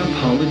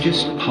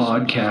Unapologist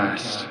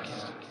Podcast.